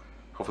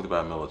hopefully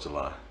by middle of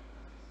July.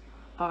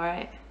 All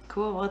right.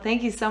 Cool. Well,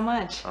 thank you so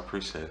much. I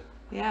appreciate it.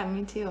 Yeah,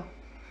 me too.